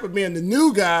like Tepper being the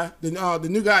new guy, the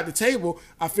new guy at the table.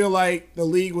 I feel like the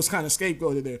league was kind of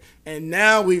scapegoated there, and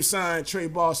now we've signed Trey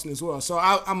Boston as well. So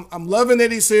I'm loving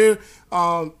that he's here.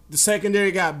 The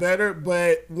secondary got better,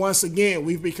 but once again,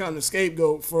 we've become the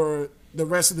scapegoat for the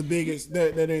rest of the biggest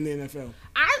that are in the NFL.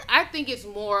 I think it's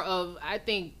more of,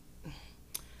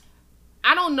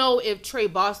 I don't know if Trey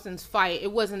Boston's fight,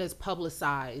 it wasn't as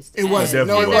publicized It wasn't. as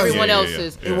No, it wasn't. everyone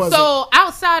else's. It wasn't. So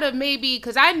outside of maybe,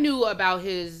 because I knew about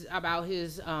his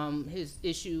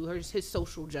issue, his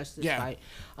social justice fight.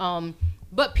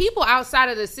 But people outside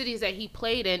of the cities that he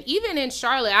played in, even in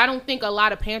Charlotte, I don't think a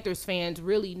lot of Panthers fans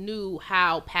really knew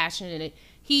how passionate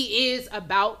he is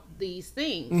about these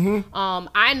things. Mm-hmm.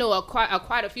 I know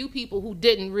quite a few people who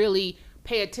didn't really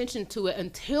pay attention to it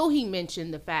until he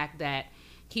mentioned the fact that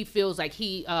he feels like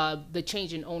the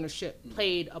change in ownership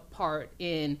played a part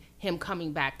in him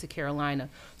coming back to Carolina.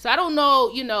 So I don't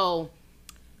know,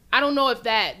 I don't know if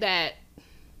that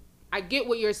I get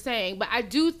what you're saying, but I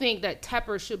do think that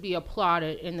Tepper should be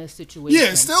applauded in this situation.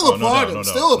 Yeah, still applaud him.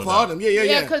 Still applaud him.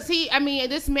 Yeah. Because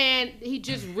this man, he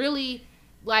just really,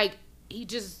 like, he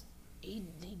doesn't.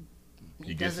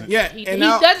 Yeah,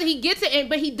 he gets it,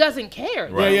 but he doesn't care.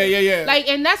 Right. Yeah. Like,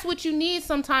 and that's what you need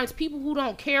sometimes. People who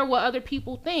don't care what other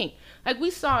people think. Like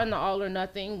we saw in the All or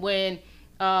Nothing when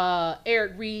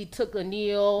Eric Reed took a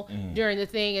kneel during the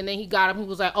thing, and then he got up. He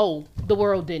was like, "Oh, the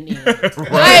world didn't end." Like,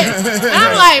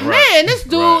 I'm like, man, this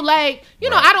dude, like,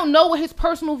 I don't know what his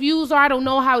personal views are. I don't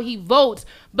know how he votes,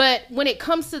 but when it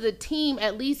comes to the team,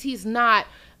 at least he's not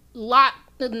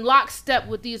lockstep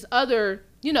with these other,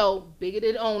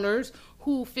 bigoted owners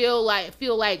who feel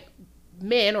like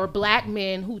men or black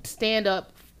men who stand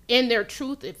up in their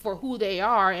truth for who they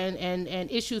are and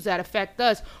issues that affect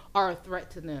us are a threat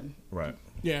to them. Right.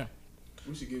 Yeah.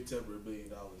 We should give Tepper $1 billion in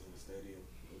the stadium.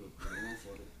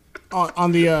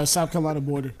 On the South Carolina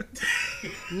border.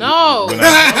 No. We're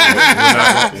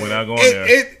not going there.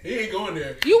 He ain't going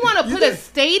there. You want to put a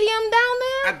stadium down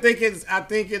there? I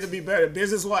think it'll be better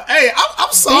business wise. Hey,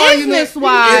 I'm sorry.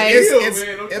 Business-wise.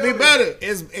 It'll be better.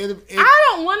 I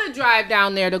don't want to drive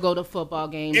down there to go to football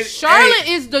games. Charlotte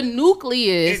is the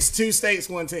nucleus. It's 2 states,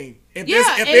 1 team. And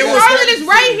Charlotte is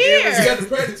right here. They got the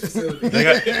practice facility.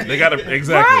 They got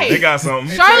exactly. Right. They got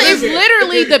something. Charlotte is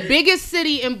literally the biggest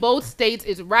city in both states.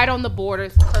 It's right on the border.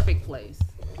 It's a perfect place.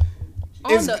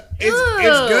 It's gonna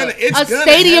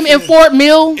stadium happen. in Fort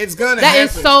Mill. It's gonna That happen.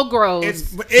 is so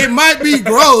gross. It might be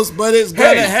gross, but it's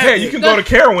gonna happen. Hey, you can go to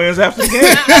Carowinds after the game.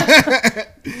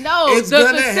 No, It's the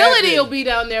gonna facility happen. will be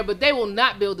down there, but they will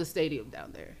not build a stadium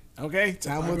down there. Okay,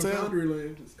 time will tell.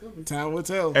 Time will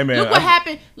tell. Hey man, Look what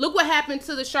happened. Look what happened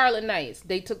to the Charlotte Knights.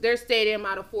 They took their stadium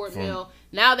out of Fort Mill.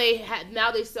 Now they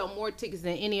sell more tickets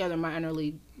than any other minor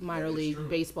league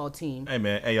baseball team. Hey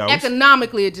man, hey y'all.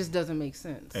 Economically, it just doesn't make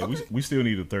sense. Hey, we still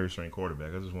need a 3rd string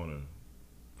quarterback. I just want to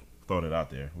throw that out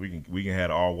there. We can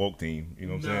have an all woke team. You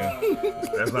know what I'm saying?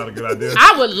 That's not a good idea.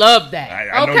 I would love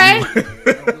that. I know okay, you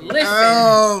would.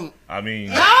 listen. I mean,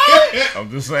 No,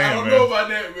 I'm just saying, I don't man. know about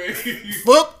that, man.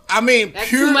 That's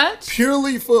too much?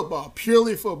 Purely football.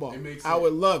 It makes I sense.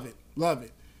 would love it. Love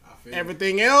it. I feel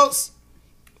Everything else,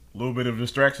 A little bit of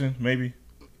distraction, maybe.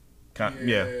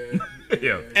 Yeah.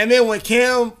 Yeah. and then when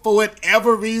Cam, for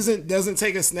whatever reason, doesn't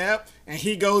take a snap and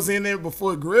he goes in there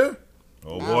before Greer,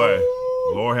 Oh boy,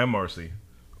 Lord have mercy.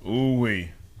 Ooh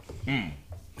wee.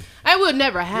 it would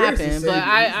never happen. But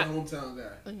I He's the hometown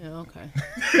guy. yeah, okay.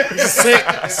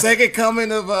 second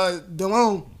coming of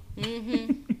DeLone.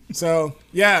 So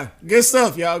yeah, good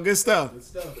stuff, y'all. Good stuff. Good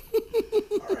stuff.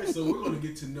 All right, so we're gonna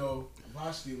get to know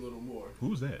Vashti a little more.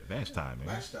 Who's that? Vashti, man.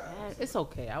 Vashti. It's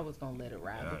okay. I was gonna let it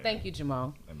ride. But thank you,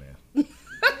 Jamal. Hey, man.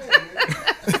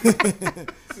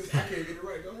 Since I can't get it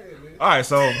right, go ahead, man. All right,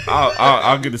 so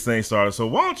I'll get this thing started. So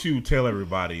why don't you tell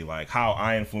everybody like how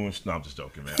I influenced? No, I'm just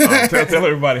joking, man. Tell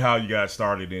everybody how you got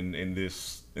started in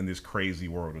this crazy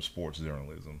world of sports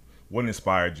journalism. what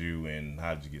inspired you, and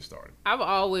how did you get started? I've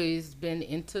always been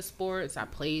into sports. I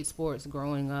played sports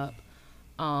growing up.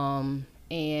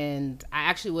 And I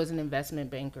actually was an investment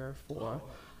banker for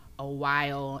a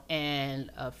while. And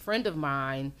a friend of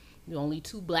mine, the only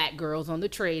 2 black girls on the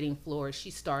trading floor, she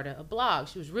started a blog.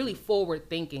 She was really forward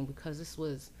thinking because this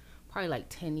was probably like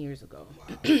 10 years ago.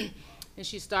 And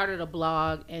she started a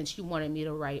blog, and she wanted me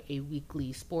to write a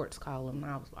weekly sports column.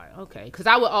 And I was like, okay. Because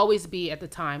I would always be, at the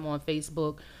time, on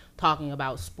Facebook talking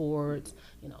about sports,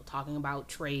 talking about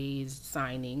trades,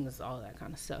 signings, all that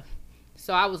kind of stuff.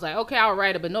 So I was like, okay, I'll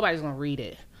write it, but nobody's going to read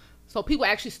it. So people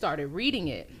actually started reading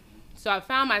it. So I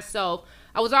found myself,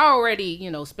 I was already,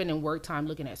 spending work time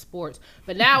looking at sports.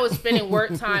 But now I was spending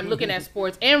work time looking at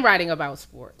sports and writing about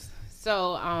sports.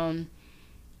 So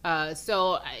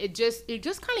so it just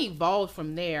kind of evolved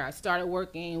from there. I started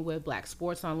working with Black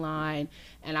Sports Online,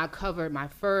 and I covered my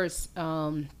first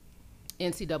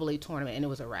NCAA tournament, and it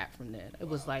was a wrap from there. It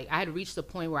was like I had reached the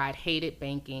point where I'd hated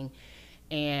banking,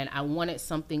 and I wanted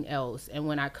something else. And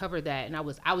when I covered that, and I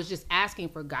was just asking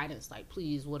for guidance, like,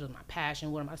 please, what is my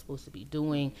passion? What am I supposed to be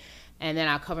doing? And then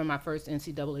I covered my first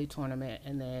NCAA tournament,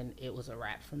 and then it was a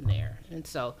wrap from there. And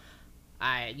so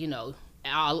I,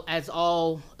 as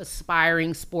all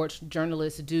aspiring sports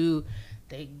journalists do,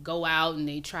 they go out and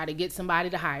they try to get somebody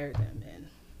to hire them. And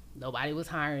nobody was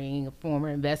hiring a former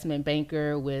investment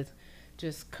banker with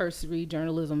just cursory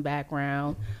journalism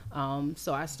background.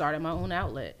 So I started my own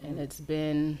outlet, and it's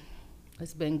been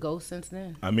go since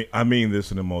then. I mean this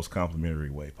in the most complimentary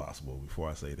way possible. Before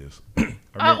I say this,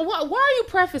 Why are you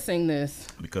prefacing this?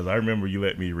 Because I remember you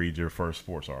let me read your first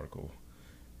sports article,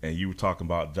 and you were talking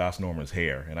about Josh Norman's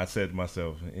hair, and I said to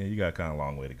myself, you got kind of a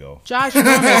long way to go. Josh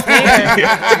Norman's hair?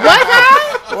 Was I?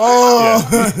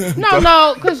 Whoa.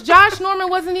 No, because Josh Norman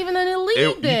wasn't even in the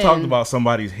league then. You talked about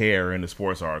somebody's hair in the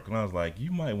sports article, and I was like,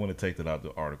 you might want to take that out of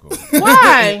the article.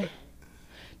 Why?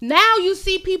 Now you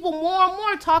see people more and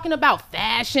more talking about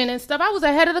fashion and stuff. I was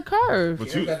ahead of the curve.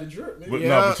 But you, got the drip, man.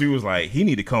 but you was like, he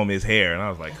need to comb his hair, and I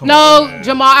was like, come on, No, man.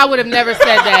 Jamal, I would have never said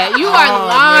that. You are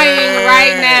lying man.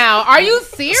 right now. Are you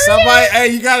serious? Somebody, hey,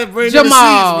 you gotta bring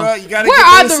Jamal, the receipts, bro. You gotta where get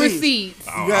are the the receipts. receipts?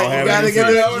 You gotta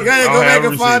go I back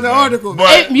and find the article.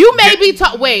 But You may be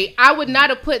wait, I would not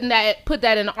have put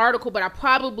that in an article, but I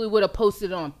probably would have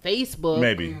posted it on Facebook.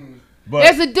 maybe. But,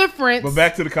 There's a difference. but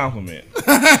back to the compliment. No,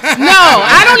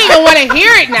 I don't even want to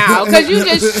hear it now because you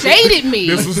just shaded me.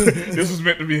 This was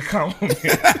meant to be a compliment.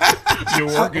 Your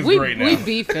work is great now. We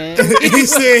beefing. He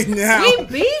said now. We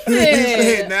beefing. He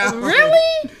said now.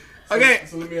 Really? Okay.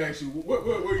 So let me ask you, where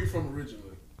are you from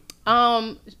originally?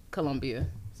 Columbia.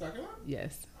 South Carolina?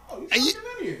 yes. Oh, you're And you- South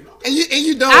Carolinian. Okay. And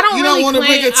you I don't don't really want to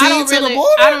bring a claim- I team don't to the really-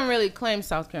 border? I don't really claim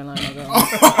South Carolina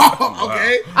though.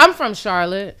 Okay. I'm from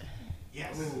Charlotte.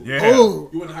 Yeah. Ooh.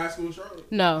 You went to high school in Charlotte?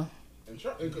 No. In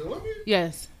Columbia?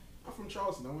 Yes. I'm from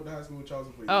Charleston. I went to high school in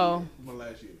Charleston for a Oh. year. My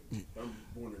last year. I'm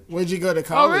born in. Where'd you go to Oh,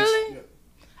 college? really? Yeah.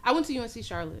 I went to UNC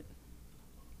Charlotte.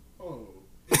 Oh.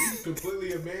 You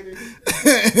completely abandoned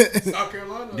South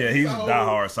Carolina? Yeah, he's a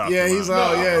diehard South Yeah, Carolina. he's No,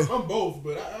 all yeah. I'm both,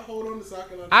 but I hold on to South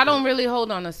Carolina. I don't really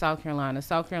hold on to South Carolina.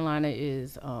 South Carolina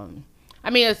is, I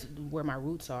mean, it's where my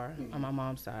roots are on my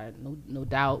mom's side, no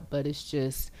doubt. But it's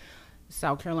just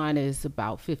South Carolina is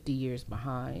about 50 years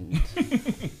behind,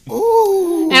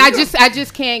 Ooh. and I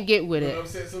just can't get with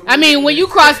it. I mean, when you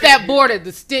cross that border,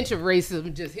 the stench of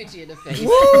racism just hits you in the face. Woo.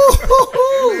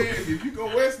 Man, if you go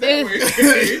west that way.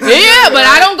 Yeah, but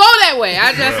I don't go that way.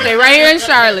 I just stay right here in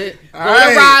Charlotte. Go to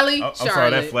right. Raleigh, I'm Charlotte. sorry,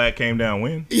 that flag came down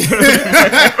when?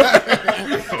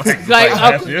 Like,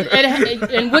 last year?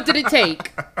 and what did it take?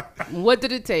 What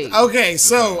did it take? Okay,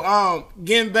 so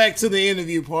getting back to the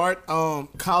interview part,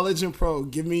 college and pro.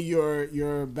 Give me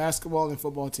your basketball and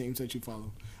football teams that you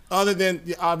follow, other than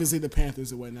obviously the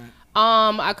Panthers and whatnot.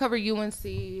 I cover UNC.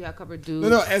 I cover Duke.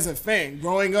 No, as a fan,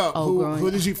 growing up,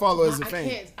 who did you follow as a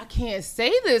fan? I can't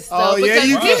say this Oh, though yeah, because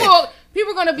you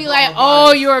people are gonna be like,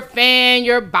 "Oh, you're a fan.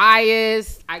 You're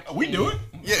biased." I can't. We do it.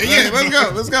 Yeah,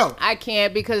 let's go. I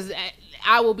can't because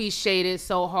I will be shaded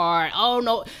so hard. Oh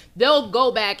no, they'll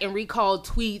go back and recall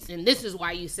tweets, and this is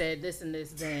why you said this and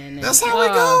this then. And, That's how it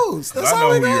goes. That's I how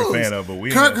know it who goes. you're a fan of, but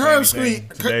we Kirk ain't gonna say Herbstreit. anything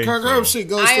today, Kirk so- Herbstreit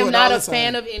goes I through am it not all a the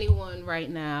fan time. of anyone right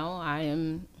now. I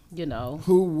am,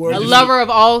 Who were a you- lover of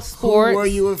all Who sports. were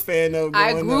you a fan of?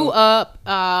 I growing grew up?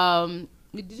 up.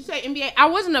 Did you say NBA? I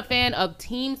wasn't a fan of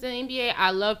teams in NBA.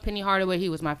 I love Penny Hardaway. He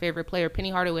was my favorite player. Penny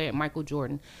Hardaway and Michael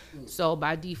Jordan. So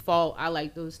by default, I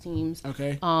like those teams.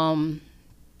 Okay.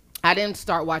 I didn't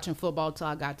start watching football till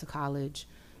I got to college.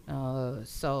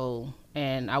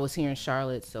 And I was here in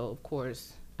Charlotte, so of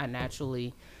course I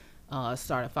naturally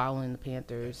started following the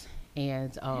Panthers.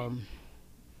 And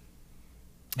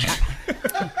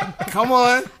Come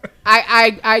on.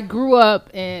 I grew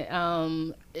up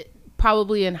in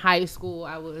probably in high school.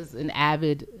 I was an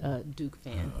avid Duke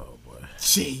fan.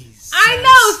 Jeez. I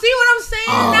know. See what I'm saying?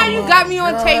 Oh Now you got me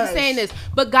on gosh. tape saying this.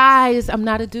 But guys, I'm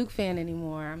not a Duke fan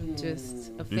anymore. I'm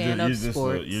just a fan of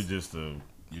sports. You're just a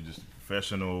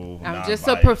professional. I'm just a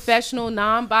non-biased. professional,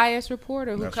 non-biased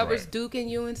reporter who That's covers right. Duke and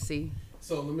UNC.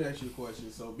 So let me ask you a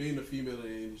question. So being a female in the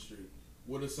industry,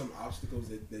 what are some obstacles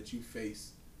that you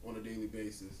face on a daily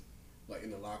basis, like in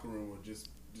the locker room or just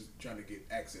trying to get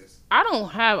access? I don't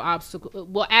have obstacles.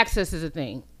 Well, access is a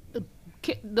thing.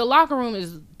 The locker room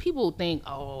is, people think,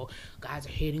 oh, guys are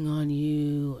hating on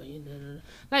you.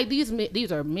 Like these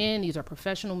are men. These are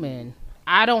professional men.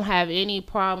 I don't have any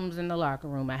problems in the locker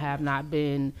room. I have not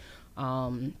been.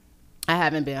 I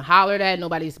haven't been hollered at.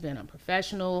 Nobody's been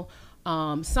unprofessional.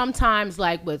 Sometimes,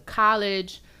 like with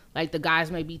college, like the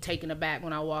guys may be taken aback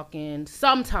when I walk in.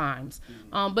 Sometimes,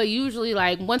 but usually,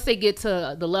 like once they get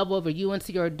to the level of a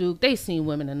UNC or a Duke, they've seen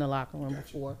women in the locker room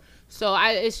before. So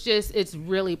it's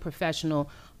really professional.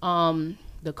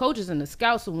 The coaches and the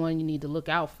scouts are one you need to look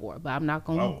out for, but I'm not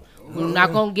gonna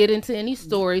get into any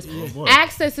stories.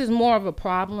 Access is more of a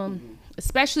problem,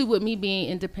 especially with me being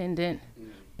independent,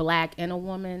 black, and a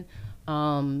woman.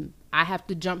 I have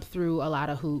to jump through a lot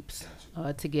of hoops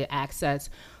to get access.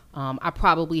 I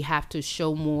probably have to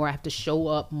show more. I have to show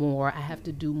up more. I have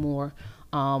to do more.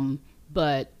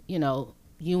 But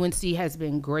UNC has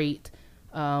been great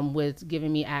with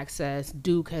giving me access.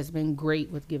 Duke has been great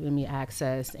with giving me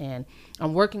access, and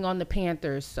I'm working on the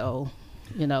Panthers, so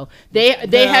they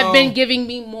have been giving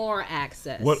me more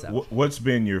access. What's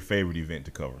been your favorite event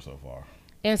to cover so far?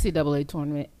 NCAA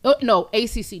tournament. Oh, no,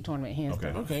 ACC tournament, hands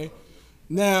down. Okay.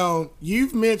 Now,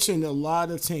 you've mentioned a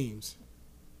lot of teams,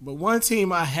 but one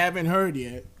team I haven't heard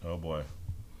yet. Oh boy.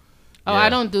 Oh, Yeah. I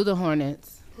don't do the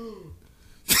Hornets.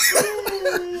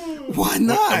 Why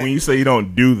not? When you say you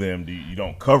don't do them, you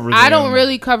don't cover them? I don't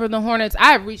really cover the Hornets.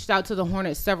 I have reached out to the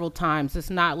Hornets several times. It's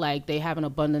not like they have an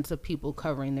abundance of people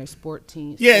covering their sport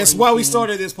teams. Yeah, it's why we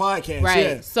started this podcast. Right.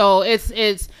 Yeah. So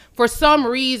it's for some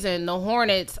reason the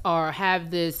Hornets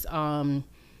have this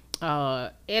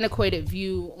antiquated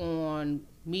view on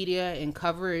media and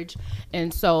coverage,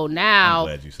 and so now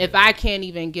if I can't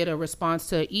even get a response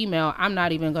to an email, I'm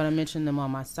not even going to mention them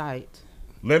on my site.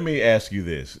 Let me ask you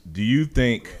this: do you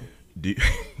think do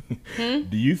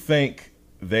you think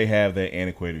they have that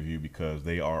antiquated view because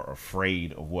they are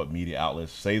afraid of what media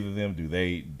outlets say to them? Do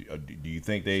you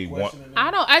think they want?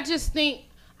 I don't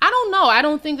know. I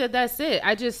don't think that's it.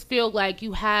 I just feel like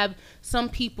you have some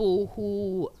people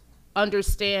who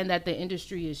understand that the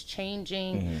industry is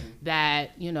changing,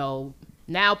 that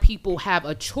now people have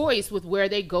a choice with where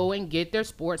they go and get their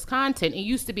sports content. It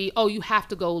used to be, you have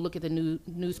to go look at the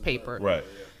newspaper. Right.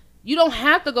 You don't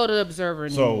have to go to the Observer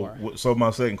anymore. So my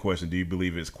second question: do you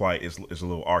believe it's a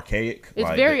little archaic?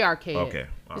 It's very archaic. Okay.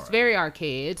 It's very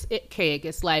archaic. It's archaic.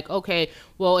 It's like, okay,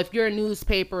 well, if you're a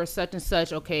newspaper or such and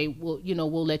such, okay,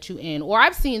 we'll let you in. Or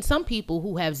I've seen some people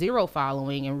who have zero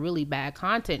following and really bad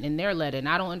content, and they're let in.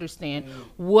 I don't understand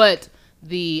what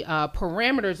the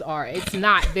parameters are. It's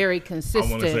not very consistent.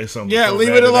 I want to say something. Yeah, so leave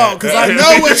bad it to alone, that. because I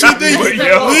know what you think. Leave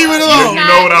it alone. You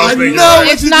know what I was thinking. Right?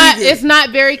 It's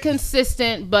not very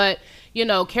consistent, but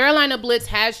Carolina Blitz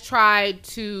has tried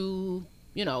to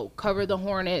cover the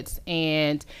Hornets,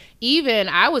 and even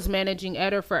I was managing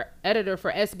editor for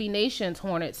SB Nation's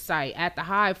Hornets site at the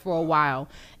Hive for a while,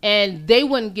 and they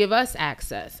wouldn't give us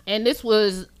access. And this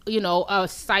was a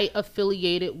site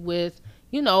affiliated with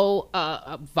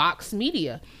Vox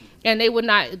Media, and they would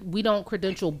not. We don't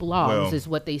credential blogs, is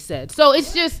what they said. So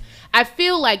it's just, I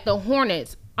feel like the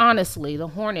Hornets, honestly, are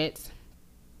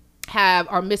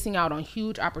missing out on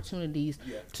huge opportunities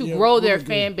to grow their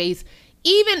fan base.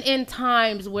 Even in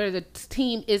times where the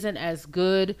team isn't as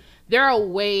good, there are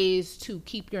ways to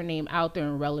keep your name out there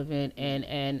and relevant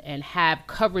and have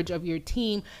coverage of your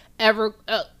team ever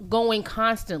going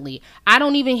constantly. I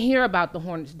don't even hear about the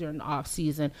Hornets during the off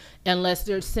season unless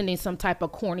they're sending some type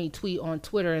of corny tweet on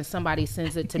Twitter and somebody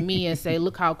sends it to me and say,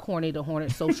 look how corny the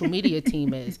Hornets social media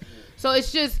team is. So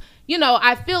it's just,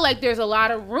 I feel like there's a lot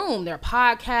of room. There are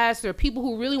podcasts, there are people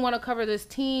who really want to cover this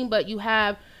team, but you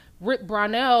have Rick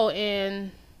Bonnell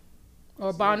and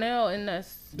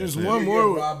this. There's one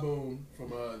more. Rob Boone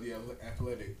from the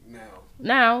Athletic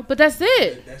now, but that's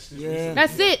it.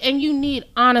 That's it. And you need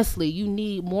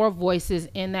more voices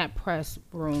in that press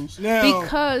room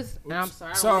because. And I'm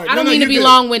sorry. I don't mean to be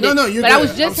long-winded. No, you're but good. I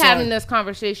was just having this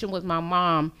conversation with my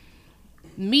mom.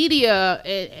 Media,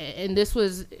 and this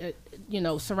was,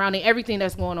 surrounding everything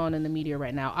that's going on in the media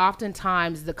right now.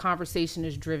 Oftentimes, the conversation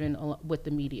is driven with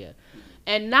the media.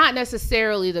 And not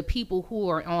necessarily the people who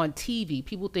are on TV.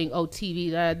 People think, oh,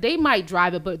 TV, they might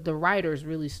drive it, but the writers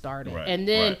really started. Right, and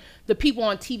then right. the people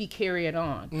on TV carry it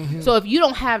on. So if you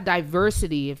don't have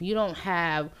diversity, if you don't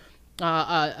have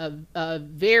a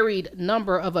varied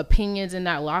number of opinions in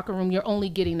that locker room, you're only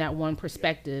getting that one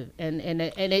perspective, and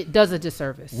it does a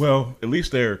disservice. Well, at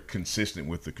least they're consistent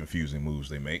with the confusing moves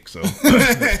they make. So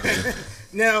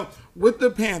Now, with the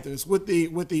Panthers, with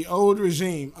the old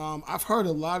regime, I've heard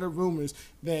a lot of rumors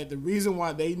that the reason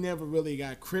why they never really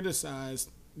got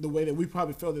criticized the way that we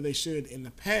probably felt that they should in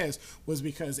the past was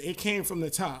because it came from the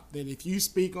top, that if you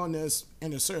speak on this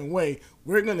in a certain way,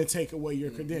 we're going to take away your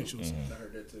credentials. I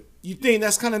heard that too. You think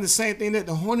that's kind of the same thing that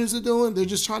the Hornets are doing? They're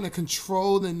just trying to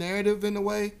control the narrative in a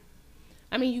way?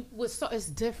 I mean, it's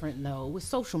different though. With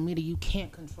social media, you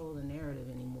can't control the narrative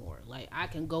anymore. Like, I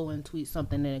can go and tweet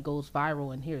something and it goes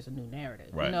viral, and here's a new narrative.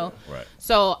 Right, You know, right.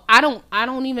 So I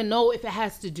don't even know if it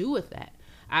has to do with that.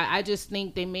 I just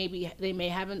think they may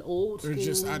have an old They're school,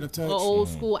 just out of touch.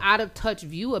 school, out of touch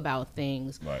view about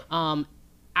things. Right.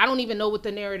 I don't even know what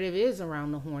the narrative is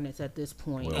around the Hornets at this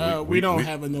point. Well, We don't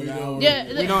have another hour. Yeah,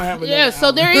 we don't have another yeah. So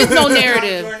hour. there is no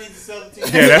narrative. Jordan needs to sell the team.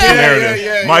 Yeah, that's the narrative.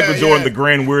 yeah, Michael yeah, Jordan, yeah. the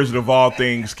grand wizard of all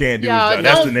things, can't do his Y'all job.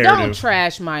 That's the don't narrative.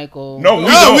 trash Michael. No, we No,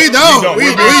 don't. we don't. We're We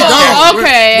being don't.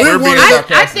 Okay. We're being I- I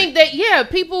sarcastic. think that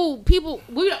people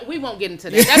we won't get into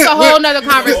that. That's a whole nother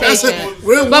conversation.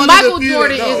 We're one But of Michael the few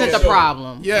Jordan that know. isn't the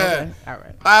problem. Yeah. Okay. All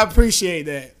right. I appreciate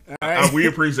that. All right? We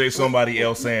appreciate somebody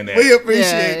else saying that. We appreciate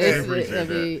Yeah, that. appreciate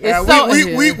that. it's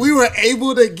so We were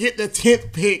able to get the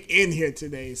 10th pick in here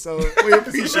today, so we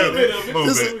appreciate A it.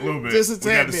 little bit. Just a We got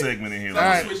tad the bit. segment in here. All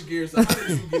right. Switch gears. So how did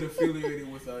you get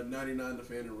affiliated with 99 The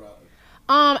Fan and Raleigh?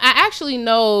 I actually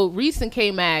know Reese and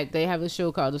K-Mac, they have a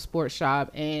show called The Sports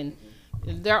Shop, and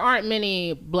there aren't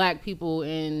many black people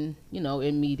in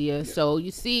media. So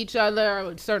you see each other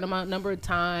a certain number of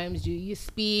times, you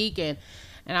speak, and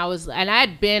I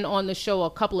had been on the show a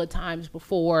couple of times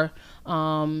before,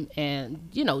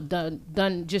 and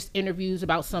done just interviews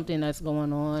about something that's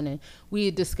going on, and we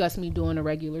had discussed me doing a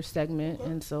regular segment,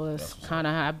 and so it's kind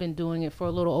of how I've been doing it for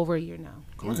a little over a year now.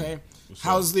 Okay.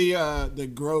 How's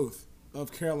the growth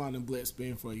of Carolina Blitz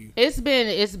been for you? It's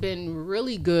been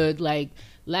really good. Like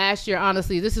last year,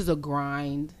 honestly, this is a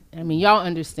grind. I mean, y'all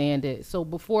understand it. So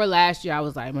before last year, I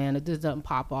was like, man, if this doesn't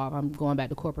pop off, I'm going back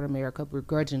to corporate America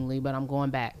begrudgingly, but I'm going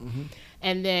back.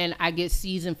 And then I get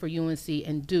seasoned for UNC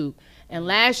and Duke. And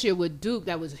last year with Duke,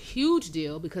 that was a huge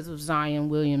deal because of Zion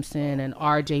Williamson and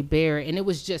RJ Barrett. And it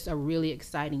was just a really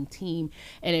exciting team.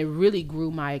 And it really grew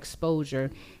my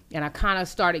exposure. And I kind of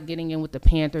started getting in with the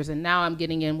Panthers. And now I'm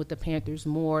getting in with the Panthers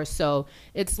more. So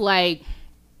it's like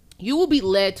you will be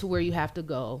led to where you have to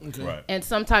go. Okay. Right. And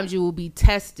sometimes you will be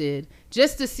tested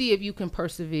just to see if you can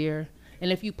persevere.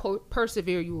 And if you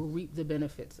persevere, you will reap the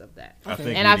benefits of that. I think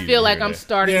And we I need feel to like hear I'm that.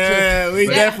 starting to. Yeah, we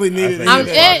definitely needed to I hear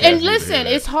think that. And Podcast, we listen, hear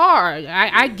that. it's hard.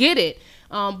 I get it.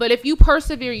 But if you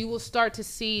persevere, you will start to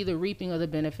see the reaping of the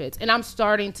benefits. And I'm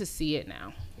starting to see it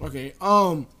now. Okay.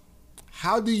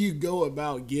 How do you go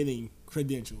about getting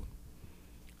credentialed?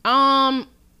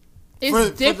 It's For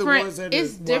the different. ones that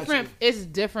It's are different. watching. It's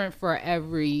different for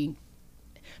every,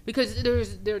 because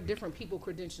there are different people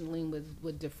credentialing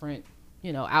with different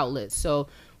outlets. So,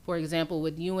 for example,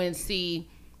 with UNC,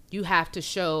 you have to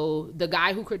show the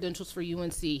guy who credentials for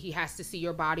UNC. He has to see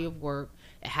your body of work.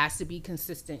 It has to be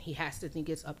consistent. He has to think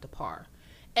it's up to par,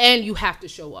 and you have to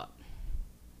show up.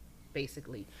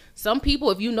 Basically, some people,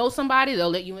 if you know somebody,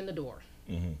 they'll let you in the door.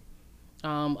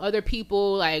 Other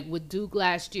people, like with Duke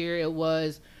last year, it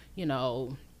was,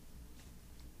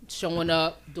 showing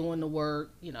up, doing the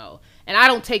work, and I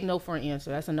don't take no for an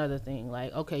answer. That's another thing.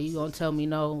 Like, okay, you gonna tell me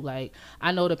no? Like,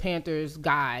 I know the Panthers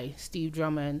guy, Steve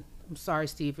Drummond. I'm sorry,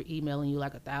 Steve, for emailing you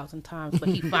like 1,000 times, but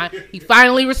he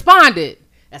finally responded.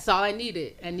 That's all I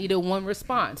needed. I needed one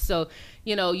response. So,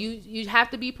 you have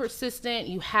to be persistent.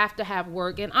 You have to have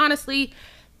work. And honestly,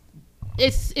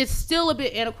 it's still a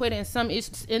bit antiquated in some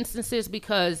instances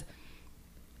because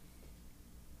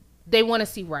they want to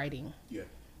see writing. Yeah.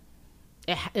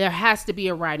 There has to be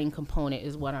a writing component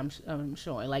is what I'm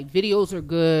showing. Like, videos are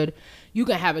good. You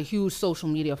can have a huge social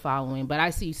media following, but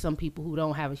I see some people who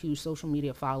don't have a huge social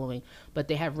media following, but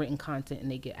they have written content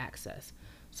and they get access.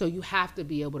 So you have to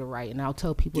be able to write, and I'll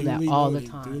tell people that all the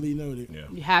time. Duly noted. Yeah.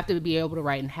 You have to be able to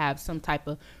write and have some type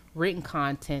of written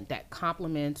content that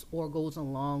complements or goes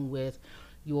along with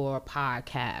your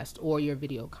podcast or your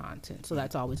video content. So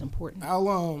that's always important.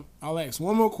 I'll ask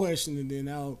one more question and then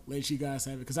I'll let you guys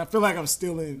have it because I feel like I'm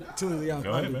still in too young.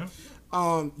 Go ahead,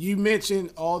 man. You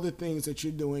mentioned all the things that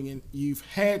you're doing and you've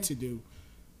had to do.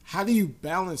 How do you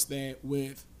balance that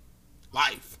with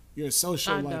life? You're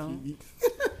social. I like don't. you-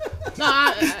 No,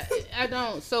 I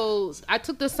don't. So I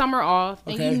took the summer off,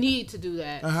 and Okay. you need to do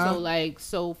that. Uh-huh.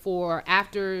 So for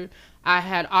after I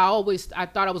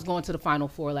thought I was going to the Final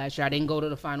Four last year. I didn't go to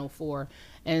the Final Four,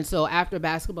 and so after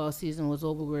basketball season was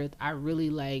over with, I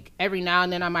really every now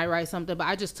and then I might write something, but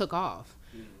I just took off.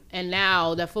 And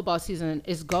now that football season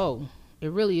is go. It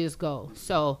really is go.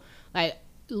 So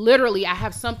literally I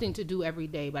have something to do every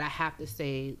day, but I have to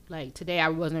say today I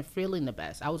wasn't feeling the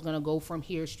best. I was going to go from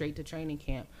here straight to training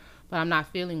camp, but I'm not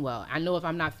feeling well. I know if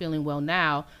I'm not feeling well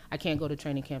now, I can't go to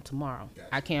training camp tomorrow. Gotcha.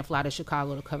 I can't fly to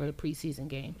Chicago to cover the preseason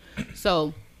game.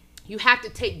 So you have to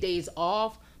take days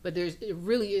off, but it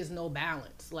really is no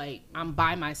balance. I'm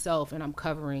by myself and I'm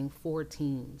covering 4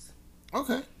 teams.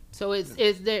 Okay. So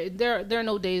there are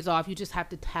no days off. You just have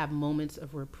to have moments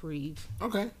of reprieve.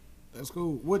 Okay. That's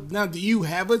cool. What now? Do you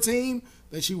have a team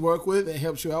that you work with that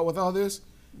helps you out with all this?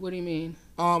 What do you mean?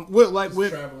 With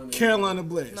traveling and- Carolina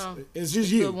Blitz. No. It's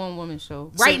just It's you a one-woman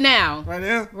show. So- Right now. right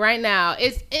now. Right now.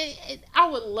 I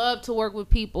would love to work with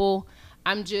people.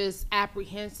 I'm just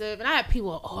apprehensive. And I have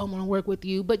people, I want to work with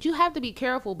you. But you have to be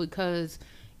careful because,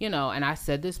 and I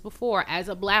said this before, as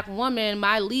a black woman,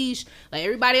 my leash,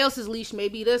 everybody else's leash may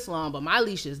be this long, but my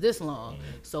leash is this long.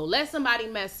 So let somebody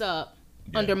mess up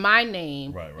under my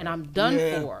name Right. and I'm done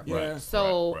Yeah, for. yeah.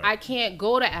 So Right. I can't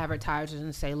go to advertisers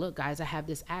and say, look, guys, I have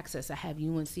this access. I have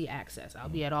UNC access. I'll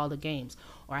be at all the games.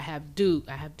 Or I have Duke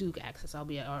access. I'll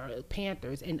be at or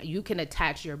Panthers. And you can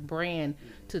attach your brand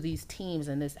to these teams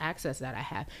and this access that I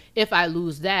have. If I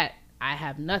lose that, I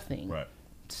have nothing. Right.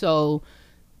 So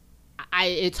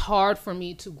it's hard for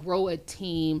me to grow a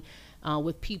team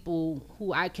with people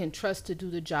who I can trust to do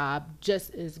the job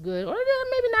just as good, or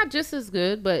maybe not just as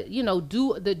good, but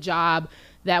do the job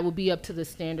that will be up to the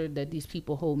standard that these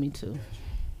people hold me to.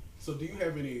 So do you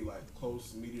have any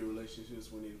close media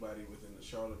relationships with anybody within the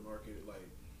Charlotte market,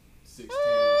 6'10",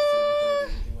 7'30",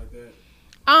 anything like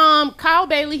that? Kyle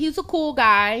Bailey, he's a cool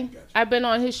guy. Gotcha. I've been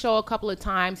on his show a couple of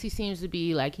times. He seems to be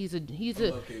he's I love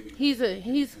KB. he's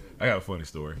I got a funny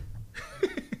story.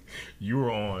 You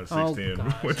were on 610.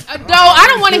 No, I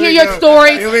don't want to hear Here we your go.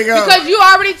 story Here we go. because you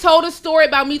already told a story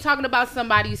about me talking about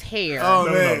somebody's hair. Oh,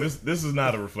 No, man. this is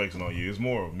not a reflection on you. It's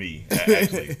more of me,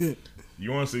 actually.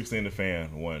 You were on 16 The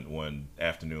Fan one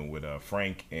afternoon with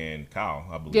Frank and Kyle,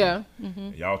 I believe. Yeah.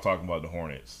 Y'all talking about the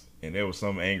Hornets. And there was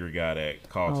some angry guy that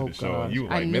called Oh, to the show. gosh. And you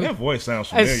were I like, knew man, it. that voice sounds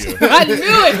I familiar. knew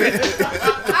it.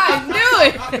 I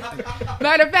knew it.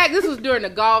 Matter of fact, this was during the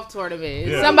golf tournament.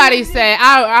 Yeah. Somebody said,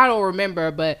 I don't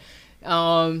remember, but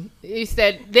he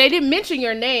said they didn't mention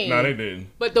your name. No, they didn't.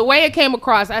 But the way it came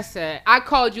across, I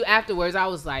called you afterwards. I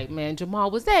was like, man, Jamal,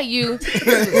 was that you? He was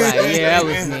like, yeah, that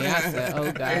was me. I said,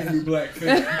 oh, God. Angry black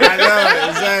fan. I know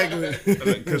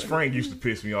exactly. Because Frank used to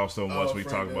piss me off so much when we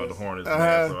Frank talk about the does. Hornets,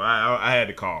 man. So I had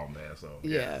to call him, man. So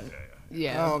Yeah. yeah.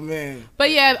 Yeah. Oh man.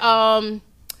 But yeah,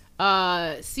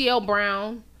 CL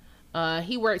Brown,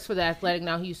 he works for The Athletic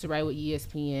now. He used to write with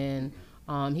ESPN.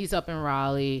 He's up in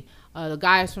Raleigh. The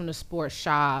guys from the Sports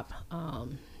Shop,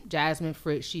 Jasmine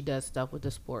Fritz, she does stuff with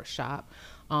the Sports Shop.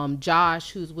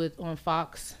 Josh, who's on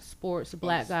Fox Sports, the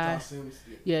black guy. Josh Sims,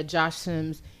 Yeah, Josh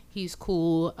Sims, he's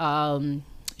cool.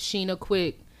 Sheena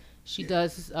Quick, she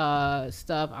does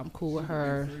stuff. I'm cool with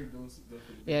her.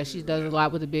 Yeah, she does a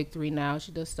lot with the Big Three now.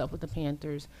 She does stuff with the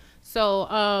Panthers. So,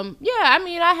 yeah, I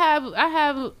mean, I have,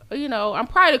 I'm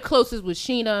probably the closest with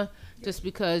Sheena, just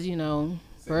because,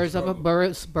 birds of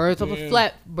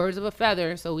a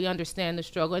feather. So we understand the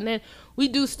struggle, and then we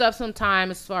do stuff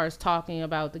sometimes as far as talking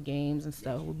about the games and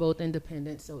stuff. We're both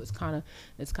independent, so it's kind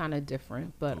of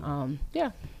different. But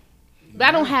yeah, but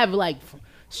I don't have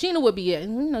Sheena would be. You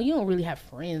don't really have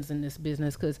friends in this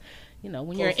business because.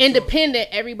 When you're independent,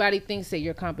 everybody thinks that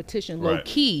you're competition, low Right.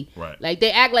 key. Right. Like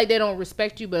they act like they don't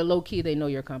respect you, but low key they know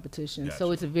you're competition. Gotcha. So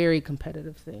it's a very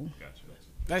competitive thing. Gotcha.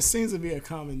 That seems to be a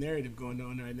common narrative going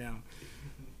on right now.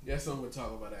 That's something we'll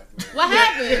talk about after. What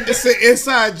happened? It's an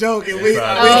inside joke, and we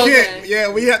Inside joke. can't. Okay.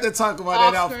 Yeah, we have to talk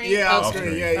about that Off off. screen? Yeah, off Off screen.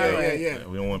 screen. Yeah. Alright.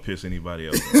 We don't want to piss anybody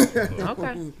else off.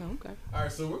 Okay. All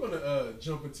right, so we're gonna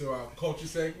jump into our culture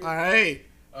segment. All right.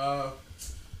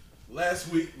 Last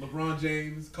week, LeBron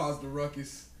James caused a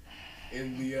ruckus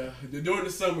in during the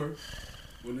summer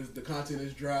when the content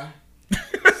is dry.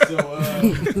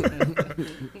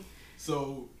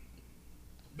 So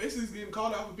basically, he's getting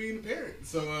called out for being a parent.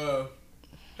 So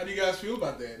how do you guys feel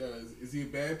about that? Is he a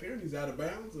bad parent? He's out of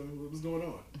bounds, or what's going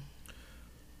on?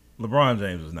 LeBron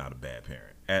James is not a bad parent.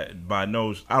 By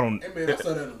no, I don't. Hey man, I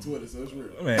saw that on Twitter, so it's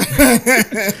real. Man,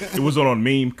 it was on a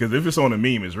meme because if it's on a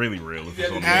meme, it's really real. If it's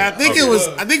on a And I meme. think Okay. it was.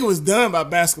 I think it was done by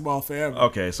Basketball Forever.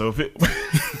 Okay, so if it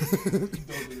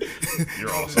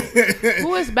You're awesome.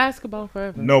 Who is basketball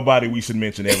forever? Nobody we should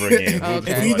mention ever again.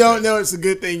 Okay. If you don't know, it's a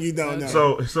good thing you don't know.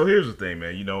 So here's the thing,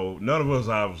 man. You know, none of us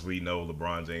obviously know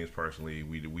LeBron James personally.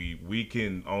 We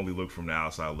can only look from the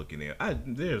outside looking in.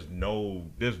 There's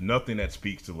nothing that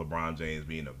speaks to LeBron James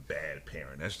being a bad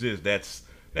parent.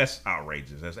 That's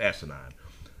outrageous. That's asinine.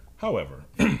 However,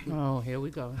 Here we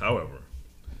go.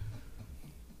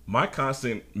 My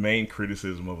constant main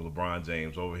criticism of LeBron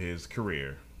James over his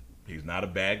career, he's not a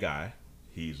bad guy.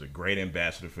 He's a great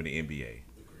ambassador for the NBA.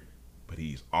 But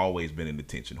he's always been an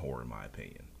attention whore, in my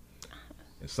opinion.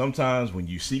 And sometimes when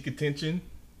you seek attention,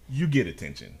 you get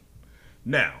attention.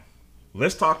 Now,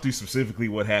 let's talk to specifically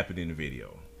what happened in the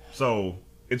video. So,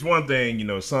 it's one thing, you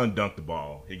know, his son dunked the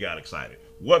ball. He got excited.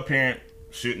 What parent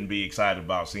shouldn't be excited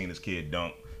about seeing his kid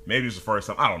dunk? Maybe it's the first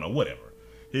time. I don't know, whatever.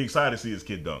 He excited to see his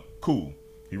kid dunk. Cool.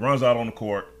 He runs out on the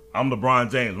court. I'm LeBron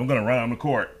James. I'm going to run out on the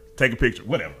court, take a picture,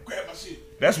 whatever. Grab my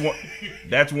shit.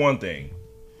 That's one thing.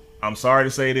 I'm sorry to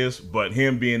say this, but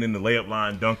him being in the layup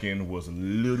line dunking was a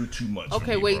little too much.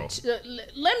 Okay, for me, wait. bro.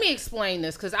 Let me explain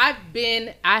this because I've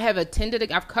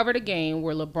covered a game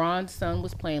where LeBron's son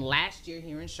was playing last year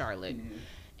here in Charlotte,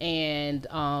 and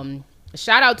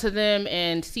shout out to them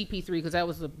and CP3 because that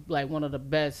was one of the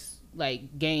best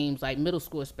games, middle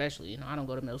school especially. You know, I don't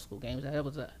go to middle school games. That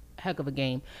was a heck of a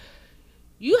game.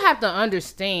 You have to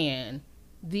understand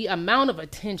the amount of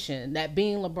attention that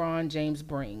being LeBron James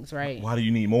brings, right? Why do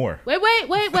you need more? Wait.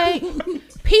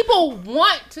 People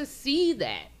want to see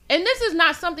that. And this is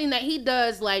not something that he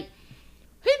does,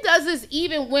 he does this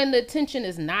even when the attention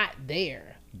is not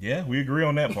there. Yeah, we agree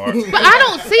on that part. But I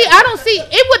don't see,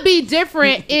 it would be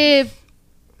different if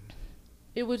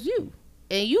it was you.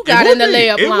 And you got in the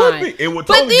layup line. It would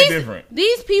totally be different.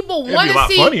 These people want to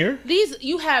see funnier.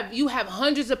 You have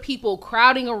hundreds of people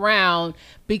crowding around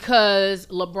because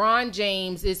LeBron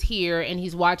James is here and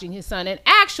he's watching his son. And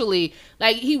actually,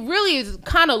 he really is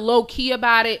kind of low key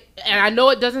about it. And I know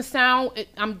it doesn't sound.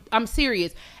 I'm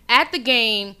serious. At the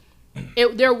game,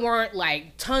 there weren't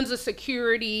tons of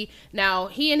security. Now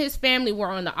he and his family were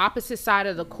on the opposite side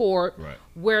of the court, right,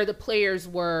 where the players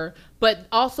were, but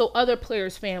also other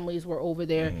players' families were over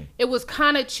there. Mm-hmm. It was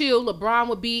kind of chill. LeBron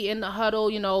would be in the huddle,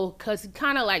 because he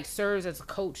kind of serves as a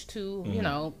coach too,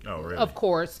 Oh, really? Of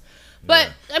course.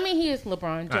 But yeah. I mean, he is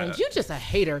LeBron James. You're just a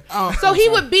hater. So he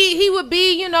would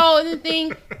be,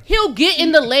 anything. He'll get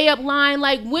in the layup line.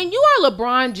 When you are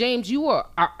LeBron James, you are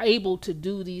able to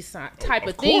do these type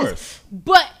of things. Course.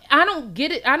 But I don't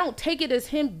get it. I don't take it as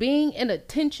him being an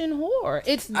attention whore.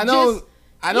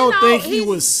 I don't think he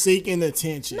was seeking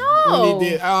attention when he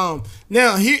did.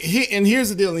 Now here's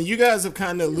the deal, and you guys have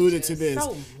kind of alluded to this.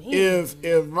 So if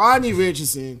Rodney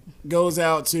Richardson goes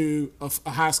out to a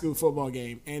high school football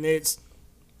game and it's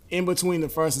in between the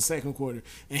first and second quarter,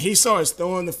 and he starts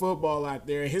throwing the football out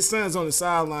there, his son's on the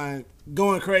sideline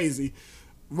going crazy,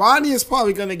 Rodney is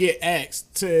probably going to get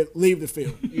asked to leave the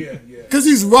field. Yeah. Because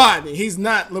he's Rodney. He's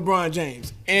not LeBron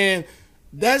James. And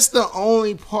that's the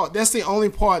only part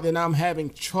that I'm having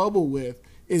trouble with,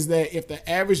 is that if the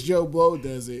average Joe Blow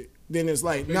does it, then it's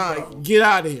get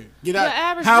out of here. Get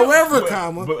out. However,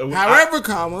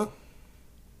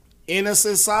 in a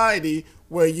society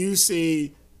where you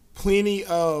see plenty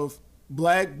of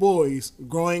black boys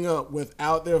growing up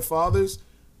without their fathers,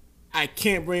 I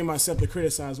can't bring myself to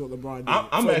criticize what LeBron did.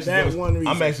 I'm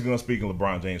actually going to speak in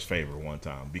LeBron James' favor one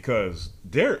time, because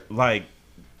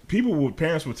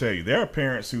parents will tell you there are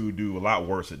parents who do a lot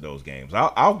worse at those games.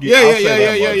 I'll say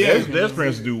that. There's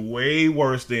parents who do way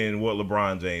worse than what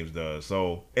LeBron James does.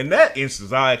 So in that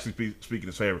instance, I'll actually speak in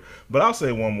his favor. But I'll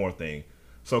say one more thing.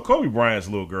 So Kobe Bryant's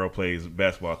little girl plays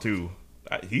basketball too.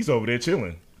 He's over there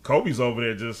chilling. Kobe's over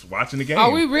there just watching the game.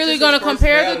 Are we really going to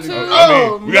compare the two?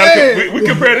 We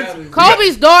compared it.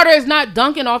 Kobe's daughter is not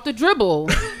dunking off the dribble.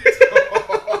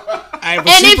 And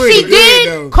if she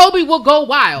did, Kobe will go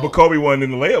wild. But Kobe wasn't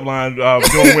in the layup line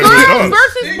doing winning dunks.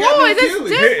 Versus boys,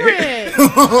 it's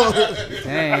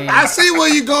different. I see where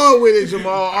you're going with it,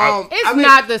 Jamal. It's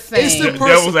not the same. It's the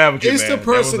devil's advocate, it's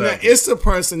man. It's the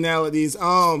personalities.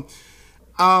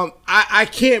 I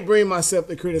can't bring myself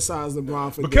to criticize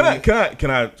LeBron for. But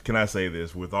can I say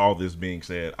this? With all this being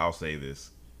said, I'll say this: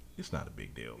 it's not a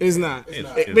big deal. It's not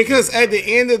because at the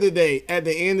end of the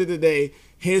day,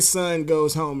 his son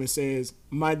goes home and says,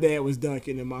 "My dad was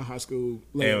dunking in my high school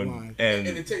line," and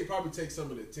it probably takes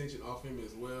some of the attention off him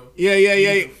as well.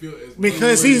 Yeah.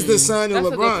 Because he's the son of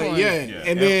That's LeBron. Yeah,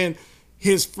 and then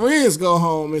his friends go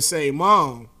home and say,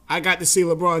 "Mom, I got to see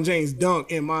LeBron James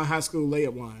dunk in my high school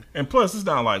layup line. And plus, it's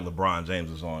not like LeBron James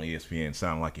is on ESPN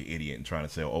sounding like an idiot and trying to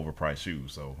sell overpriced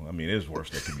shoes. So, I mean, there's worse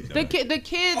that can be done. The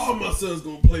kids, All my sons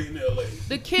gonna play in LA.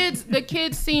 the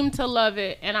kids seem to love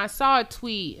it. And I saw a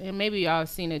tweet, and maybe y'all have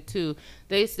seen it too.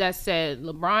 That said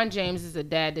LeBron James is a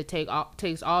dad that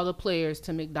takes all the players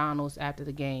to McDonald's after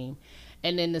the game,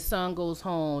 and then the son goes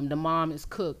home. The mom is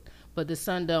cooked, but the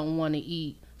son doesn't want to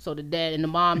eat. So the dad and the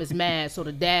mom is mad. So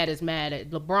the dad is mad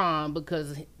at LeBron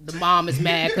because the mom is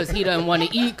mad because he doesn't want to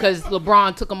eat because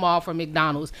LeBron took him off from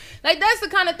McDonald's. Like, that's the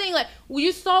kind of thing. Like, well,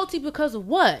 you salty because of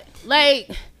what? Like,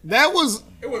 That was.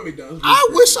 It wouldn't be done. I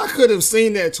wish I could have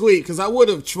seen that tweet because I would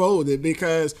have trolled it.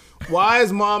 Because why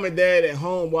is mom and dad at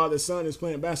home while the son is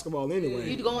playing basketball anyway?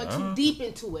 you're going too deep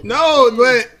into it. No,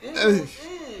 but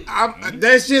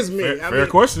that's just me. Fair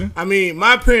question. I mean,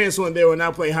 my parents weren't there when I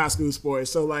played high school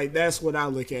sports, so like that's what I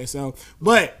look at. So,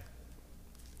 but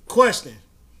question: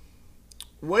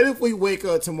 what if we wake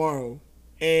up tomorrow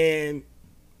and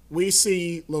we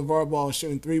see LeVar Ball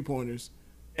shooting 3-pointers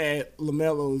at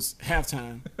LaMelo's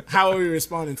halftime? How are we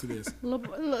responding to this?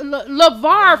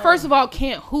 LeVar, first of all,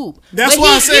 can't hoop. That's But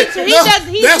why I said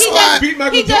I beat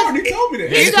Michael Jordan. He told me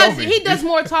that. He does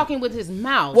more talking with his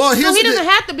mouth. Well, so he doesn't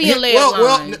have to be in layup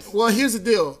lines. Well, here's the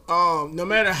deal. No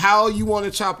matter how you want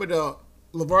to chop it up,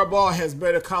 LeVar Ball has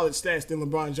better college stats than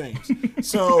LeBron James.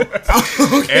 So,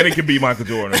 And it could be Michael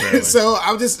Jordan. Apparently.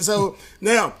 so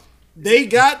now they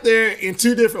got there in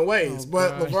two different ways,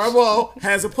 but LeVar Ball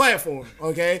has a platform.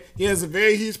 Okay, he has a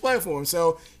very huge platform.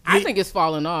 So I think it's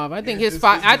falling off. I think his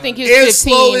 15.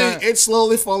 it's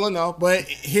slowly falling off, but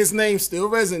his name still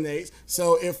resonates.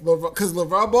 So because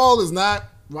LeVar Ball is not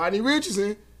Rodney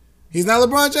Richardson. He's not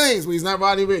LeBron James, but he's not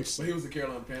Rodney Richardson. But he was a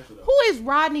Carolina Panther, though. Who is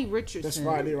Rodney Richardson? That's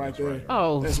Rodney right there.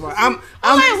 Oh, That's right. I'm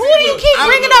like, who do you keep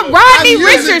bringing up Rodney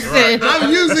Richardson? I'm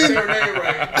using. Their name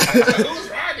right. Who's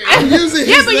Rodney? I'm using his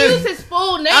Yeah, but name. use his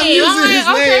full name. I'm using like, his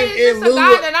okay, name is in this a lieu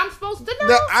guy of- that I'm supposed to know?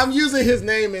 No, I'm using his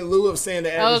name in lieu of saying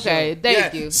the average Okay, Joe.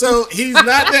 thank you. So he's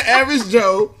not the average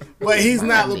Joe, but he's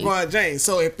not LeBron James.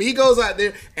 So if he goes out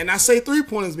there, and I say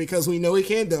 3-pointers because we know he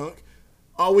can't dunk,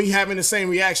 are we having the same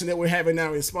reaction that we're having now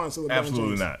in response to LeBron Absolutely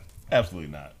James? not.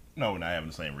 Absolutely not. No, we're not having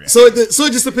the same reaction. So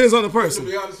it just depends on the To person.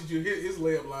 be honest with you, his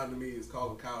layup line to me is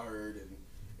Colin Cowherd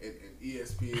and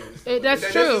ESPN. And stuff. That's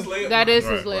His true. layup That line. is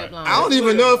his Right, layup line. I don't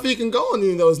even know if he can go on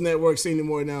any of those networks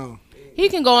anymore now. He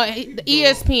can go on. The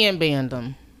ESPN banned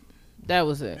him. That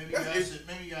was it. Maybe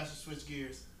you guys should switch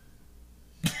gears.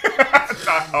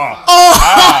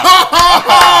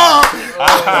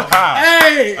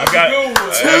 Hey, I got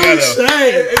touche.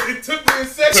 It took me a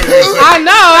second. I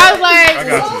know. I was I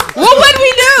got like, what would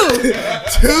we do?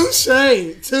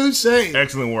 Touche.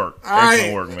 excellent work. right.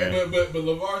 Excellent work, man. But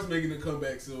LeVar's making a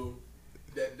comeback, so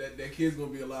that kid's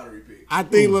gonna be a lottery pick. I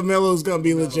think LaMelo's gonna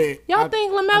be legit. Y'all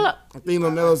think LaMelo? I think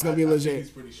LaMelo's gonna be I think legit. he's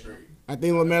pretty straight. I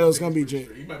think LaMelo's gonna be He's pretty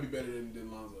legit. straight. He might be better than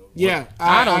Lonzo. Yeah,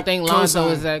 I don't think Lonzo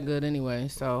co-sign. is that good anyway.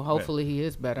 So hopefully he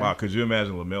is better. Wow, could you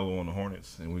imagine LaMelo on the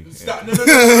Hornets? And we Stop. No.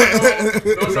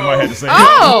 somebody had to say it.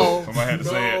 Oh, Somebody had to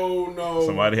say it. No.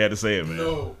 Somebody had to say it, man.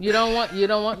 No. you don't want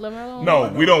LaMelo? No,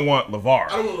 we don't want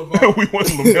LeVar. I don't want LeVar. We want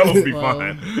LaMelo to be Well.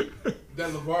 fine. That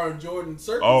LeVar and Jordan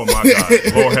circus. Oh my God,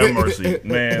 Lord have mercy,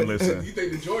 man. Listen, You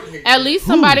think the Jordan hates At least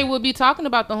somebody would be talking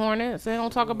about the Hornets. They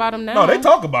don't talk about them now. no, they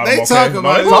talk about They him. talk okay?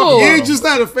 about no, it. they talk about You're him. just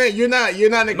not a fan. You're not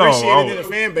ingratiated in the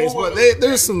fan base. But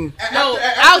there's some. No,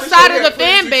 After outside show, of we the had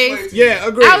fan 26 base. plays. Yeah,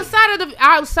 agree.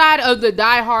 Outside of the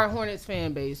diehard Hornets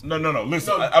fan base. No.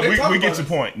 Listen, No, they we talk get about your it.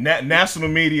 point. National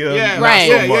media, Yeah, not right.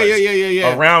 so Yeah, much.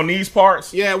 yeah. Around these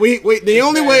parts, Yeah, we the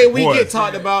only way we Boy. get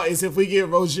talked about is if we give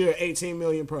Rozier $18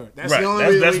 million per. That's right? the only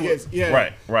way That's we what, get.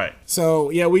 Yeah. right.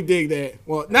 So yeah, we dig that.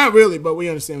 Well, not really, but we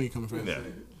understand where you're coming from. Yeah.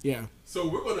 Yeah. So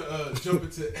we're gonna jump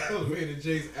into Elevated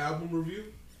J's album review.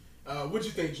 What'd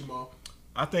you think, Jamal?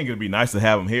 I think it'd be nice to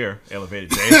have him here, Elevated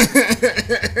J.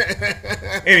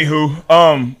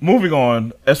 Anywho, moving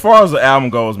on. As far as the album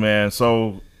goes, man,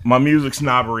 so my music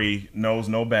snobbery knows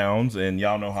no bounds, and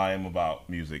y'all know how I am about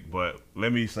music. But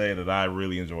let me say that I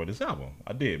really enjoyed this album.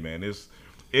 I did, man.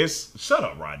 It's shut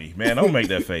up, Rodney, man. Don't make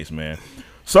that face, man.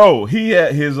 So he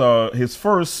had his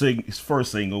first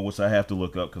single, which I have to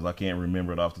look up because I can't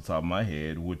remember it off the top of my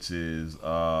head, which is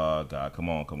God, come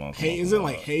on. Hey, is it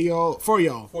like Hey Y'all? For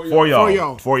y'all. For For y'all.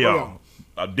 y'all.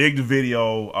 I dig the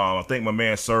video. I think my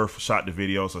man Surf shot the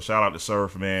video, so shout out to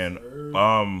Surf, man.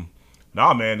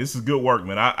 Nah, man, this is good work,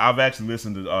 man. I've actually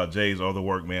listened to Jay's other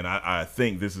work, man. I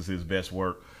think this is his best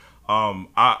work.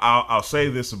 I'll say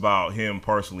this about him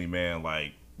personally, man.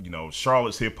 Like, you know,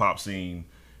 Charlotte's hip hop scene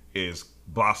is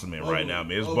blossoming right now,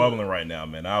 man. It's bubbling right now,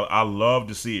 man. I love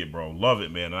to see it, bro. Love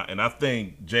it, man. And I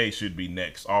think Jay should be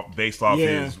next, based off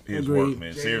his work,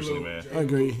 man. Seriously, man.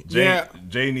 Agree.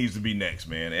 Jay needs to be next,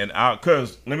 man. And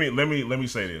cause let me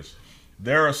say this.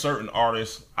 There are certain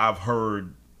artists I've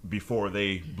heard before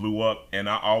they blew up, and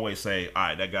I always say, all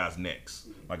right, that guy's next.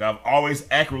 Like, I've always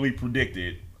accurately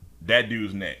predicted that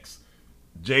dude's next.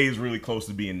 Jay is really close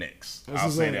to being next. I'll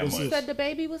say that much. You said the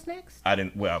baby was next? I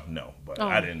didn't. Well, no, but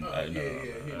I didn't.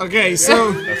 Okay,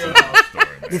 so That's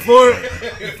another story,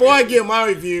 before I give my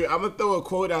review, I'm gonna throw a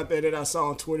quote out there that I saw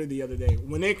on Twitter the other day.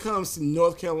 When it comes to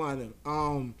North Carolina,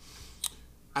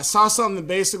 I saw something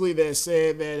basically that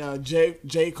said that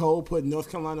J. Cole put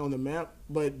North Carolina on the map,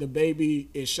 but the baby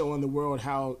is showing the world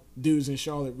how dudes in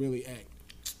Charlotte really act.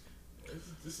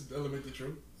 This is elementary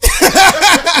truth.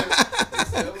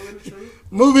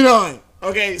 Moving on.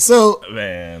 Okay, so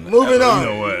man. Moving on. You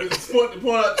know what?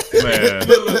 Man.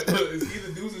 Look, it's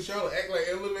either dudes in Charlotte act like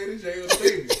Elevator J or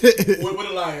the baby. What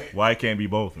a lie. Why it can't be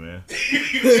both, man?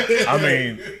 I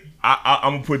mean,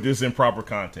 I'm gonna put this in proper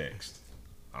context.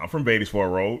 I'm from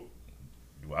Beatty'sford Road.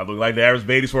 Do I look like the average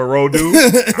Beatty'sford Road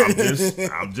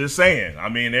dude? I'm just saying. I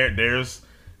mean, there's.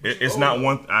 It's not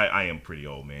one. I am pretty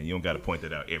old, man. You don't got to point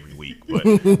that out every week, but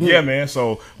yeah, man.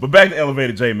 So, but back to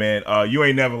Elevator J, man. You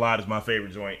Ain't Never Lied is my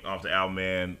favorite joint off the album,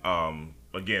 man.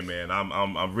 Again, man,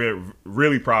 I'm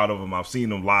really proud of him. I've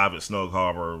seen him live at Snug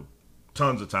Harbor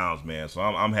tons of times, man. So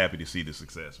I'm happy to see the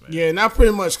success, man. Yeah, and I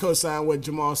pretty much co-signed what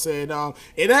Jamal said.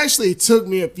 It actually took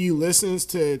me a few listens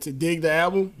to dig the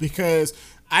album because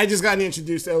I just got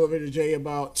introduced to Elevator J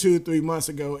about 2-3 months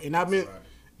ago, and I've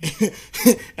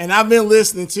been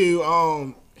listening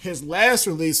to his last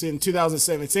release in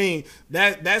 2017.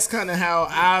 That's kind of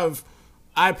how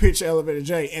I picture Elevator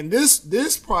J. And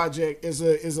this project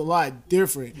is a lot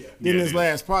different than his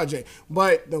last project.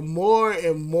 But the more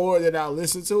and more that I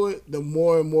listen to it, the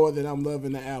more and more that I'm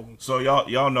loving the album. So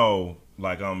y'all know,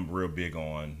 like, I'm real big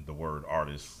on the word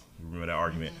artist. Remember that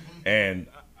argument? And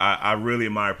I really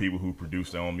admire people who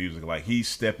produce their own music. Like, he's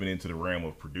stepping into the realm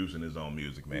of producing his own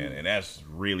music, man. And that's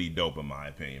really dope in my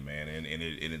opinion, man. And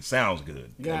it sounds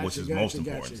good, which is most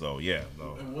important. So, yeah.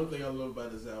 So. And one thing I love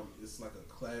about this album, it's like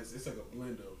a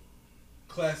blend of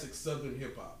classic Southern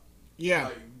hip-hop. Yeah.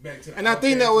 Like back to and I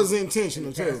think that was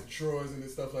intentional, too. Troy's and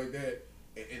stuff like that.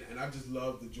 And I just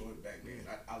love the joint back then.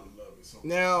 I love it so much.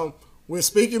 Now, we're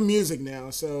speaking music now.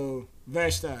 So,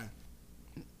 Vashti,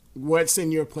 what's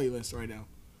in your playlist right now?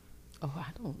 Oh,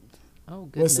 I don't. Oh,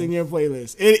 goodness. What's in your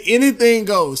playlist? Anything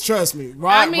goes. Trust me.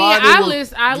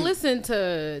 I listen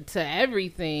to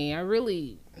everything.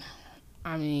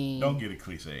 Don't get a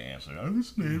cliche answer. I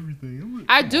listen to everything.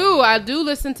 I do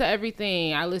listen to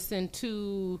everything. I listen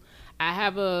to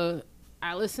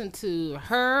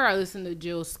her. I listen to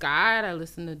Jill Scott. I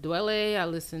listen to Dwele. I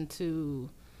listen to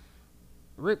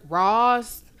Rick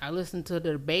Ross. I listen to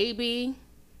The Baby,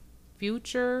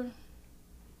 Future.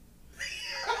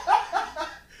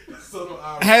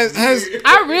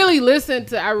 I really listen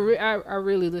to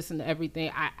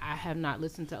everything. I have not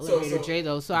listened to Elevator J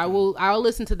though, so I'll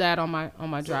listen to that on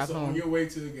my drive home. On your way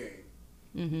to the game,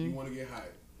 you want to get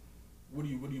hyped. What do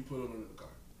you put on in the car?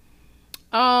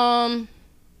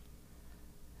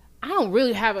 I don't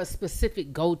really have a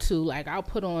specific go-to. Like, I'll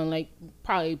put on like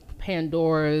probably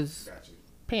Pandora,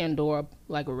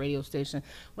 like a radio station.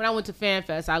 When I went to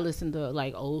FanFest, I listened to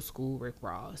like old school Rick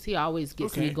Ross. He always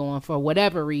gets me going for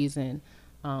whatever reason.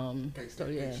 He paints that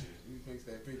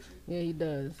picture. Yeah, he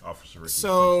does. Officer Ricky.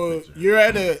 So you're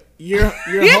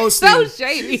hosting. So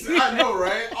shady. I know,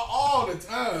 right? All the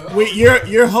time.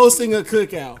 You're hosting a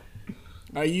cookout.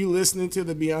 Are you listening to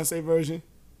the Beyonce version?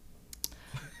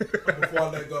 Before I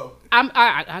let go,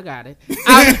 I got it.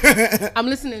 I'm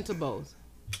listening to both.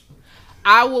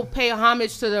 I will pay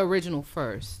homage to the original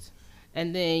first,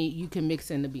 and then you can mix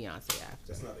in the Beyonce after.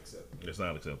 That's not acceptable. It's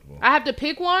not acceptable. I have to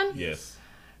pick one? Yes.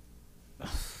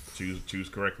 Choose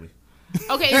correctly.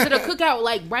 Okay, is it a cookout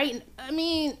like right? I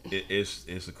mean, it's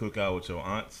a cookout with your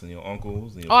aunts and your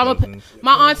uncles and your cousins.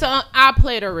 My aunts. I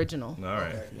play the original. All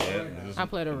right. Yeah. I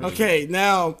play the original. Okay,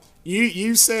 now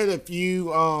you said a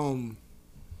few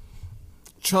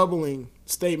troubling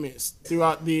statements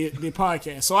throughout the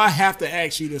podcast, so I have to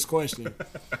ask you this question.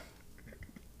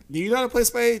 Do you know how to play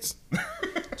spades?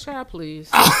 Child, please.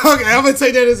 Okay, I'm gonna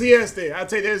take that as a yes. Then I'll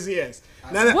take that as a yes.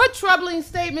 Now, what troubling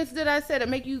statements did I say to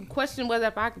make you question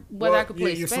whether I could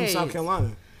play you're spades? From South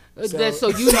Carolina, so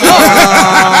you know.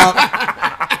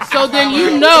 So then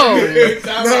you know.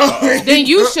 Then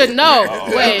you should know.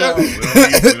 Wait.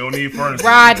 We don't need furniture.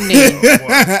 Rodney.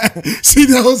 She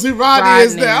knows who Rodney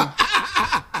is now.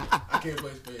 I can't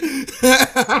play spades.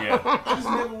 I just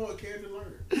never cared to learn.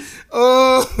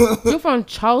 You're from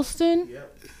Charleston,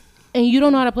 Yep. and you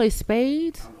don't know how to play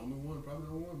spades? I'm the only one, probably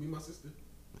the only one. Me and my sister.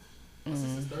 My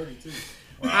sister's 30 too.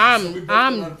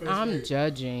 I'm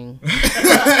judging.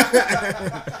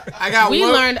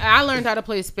 I learned how to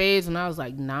play spades when I was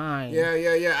like 9.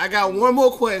 Yeah. I got one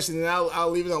more question, and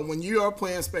I'll leave it on. When you are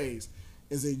playing spades,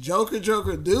 is it Joker,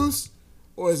 Joker, Deuce,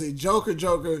 or is it Joker,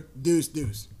 Joker, Deuce,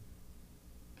 Deuce?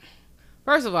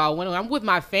 First of all, when I'm with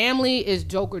my family, it's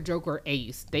Joker, Joker,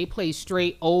 Ace. They play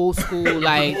straight old school,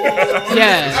 like,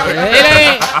 yeah. It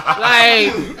ain't,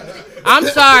 like, I'm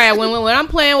sorry. When I'm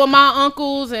playing with my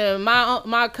uncles and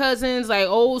my cousins, like,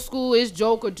 old school, it's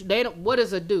Joker. What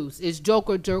is a deuce? It's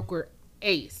Joker, Joker,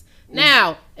 Ace.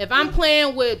 Now, if I'm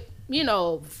playing with,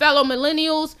 fellow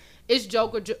millennials, it's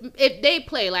Joker. If they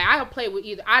play, like, I'll play with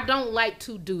either. I don't like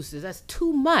 2 deuces. That's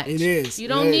too much. It is. You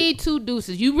don't need 2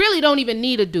 deuces. You really don't even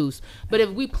need a deuce. But if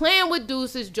we playing with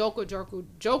deuces, Joker,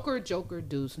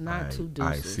 deuce, not 2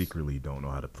 deuces. I secretly don't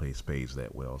know how to play spades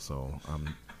that well, so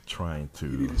I'm trying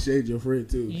to. Shade your friend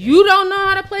too. You don't know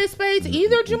how to play spades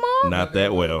either, Jamal? Not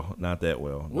that well.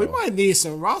 No. We might need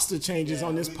some roster changes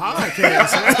on this podcast.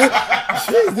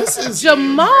 Jeez, this is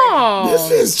Jamal. This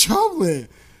is troubling.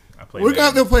 We're going to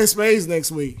have to play spades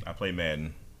next week. I play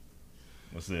Madden.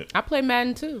 What's it? I play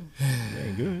Madden too.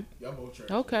 Ain't good. Y'all both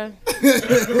trash. Okay.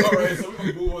 All right, so we're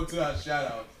going to move on to our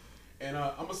shout-outs. And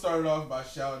I'm going to start it off by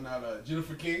shouting out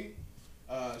Jennifer King.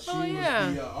 She was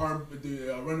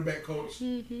the running back coach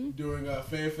during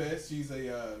FanFest. She's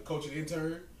a coach and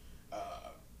intern.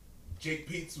 Jake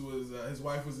Peets was his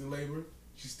wife was in labor.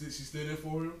 She stood in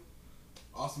for him.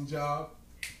 Awesome job.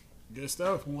 Good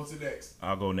stuff. Who wants it next?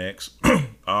 I'll go next.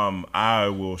 I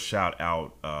will shout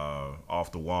out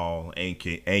Off the Wall, Ain't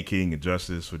King and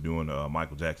Justice for doing the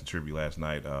Michael Jackson tribute last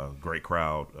night. Great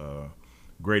crowd.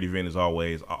 Great event as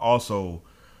always. I also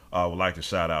would like to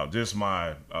shout out just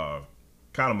my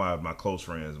my close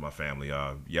friends, my family.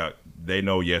 They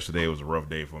know yesterday was a rough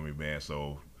day for me, man.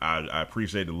 So I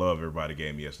appreciate the love everybody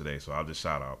gave me yesterday. So I'll just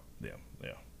shout out them.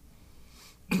 Yeah.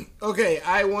 Okay,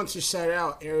 I want to shout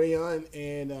out Ariane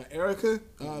and Erica.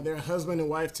 They're a husband and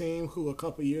wife team who a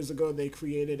couple years ago they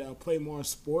created Play More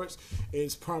Sports.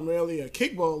 It's primarily a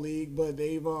kickball league, but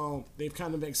they've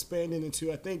kind of expanded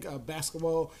into I think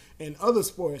basketball and other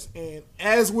sports. And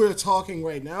as we're talking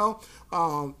right now,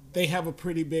 they have a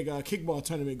pretty big kickball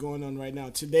tournament going on right now.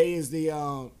 Today is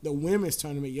the women's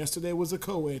tournament. Yesterday was a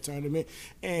co-ed tournament,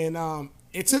 and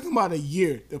it took them about a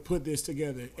year to put this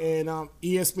together. And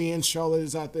ESPN Charlotte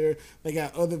is out there. They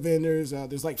got other vendors.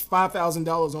 There's like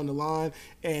 $5,000 on the line.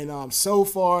 And so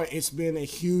far, it's been a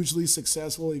hugely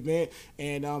successful event.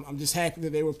 And I'm just happy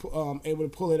that they were able to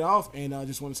pull it off. And I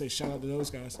just want to say shout out to those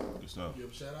guys. Good stuff. You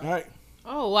have a shout out? All right.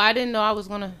 Oh, well, I didn't know I was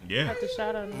going to have to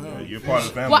shout out. You're part of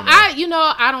the family. Well,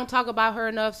 I don't talk about her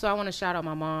enough, so I want to shout out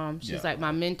my mom. She's like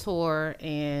my mentor,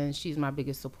 and she's my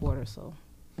biggest supporter, so.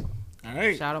 All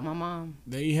right. Shout out my mom.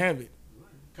 There you have it.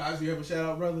 Kaz, you have a shout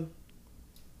out, brother?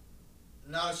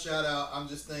 Not a shout out. I'm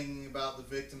just thinking about the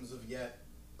victims of yet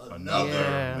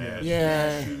Another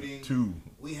Yeah. shooting. 2.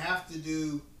 We have to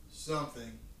do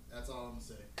something. That's all I'm gonna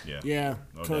say. Yeah.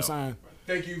 No Co-sign.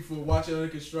 Thank you for watching Under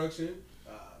Construction.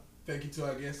 Thank you to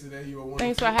our guests today. You were wonderful.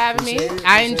 Thanks for having me.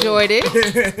 I enjoyed it. All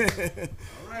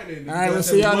right, then. All right, we'll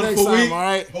see y'all next time. All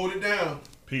right. Hold it down.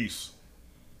 Peace.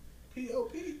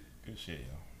 P.O.P. Good shit,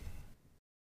 y'all.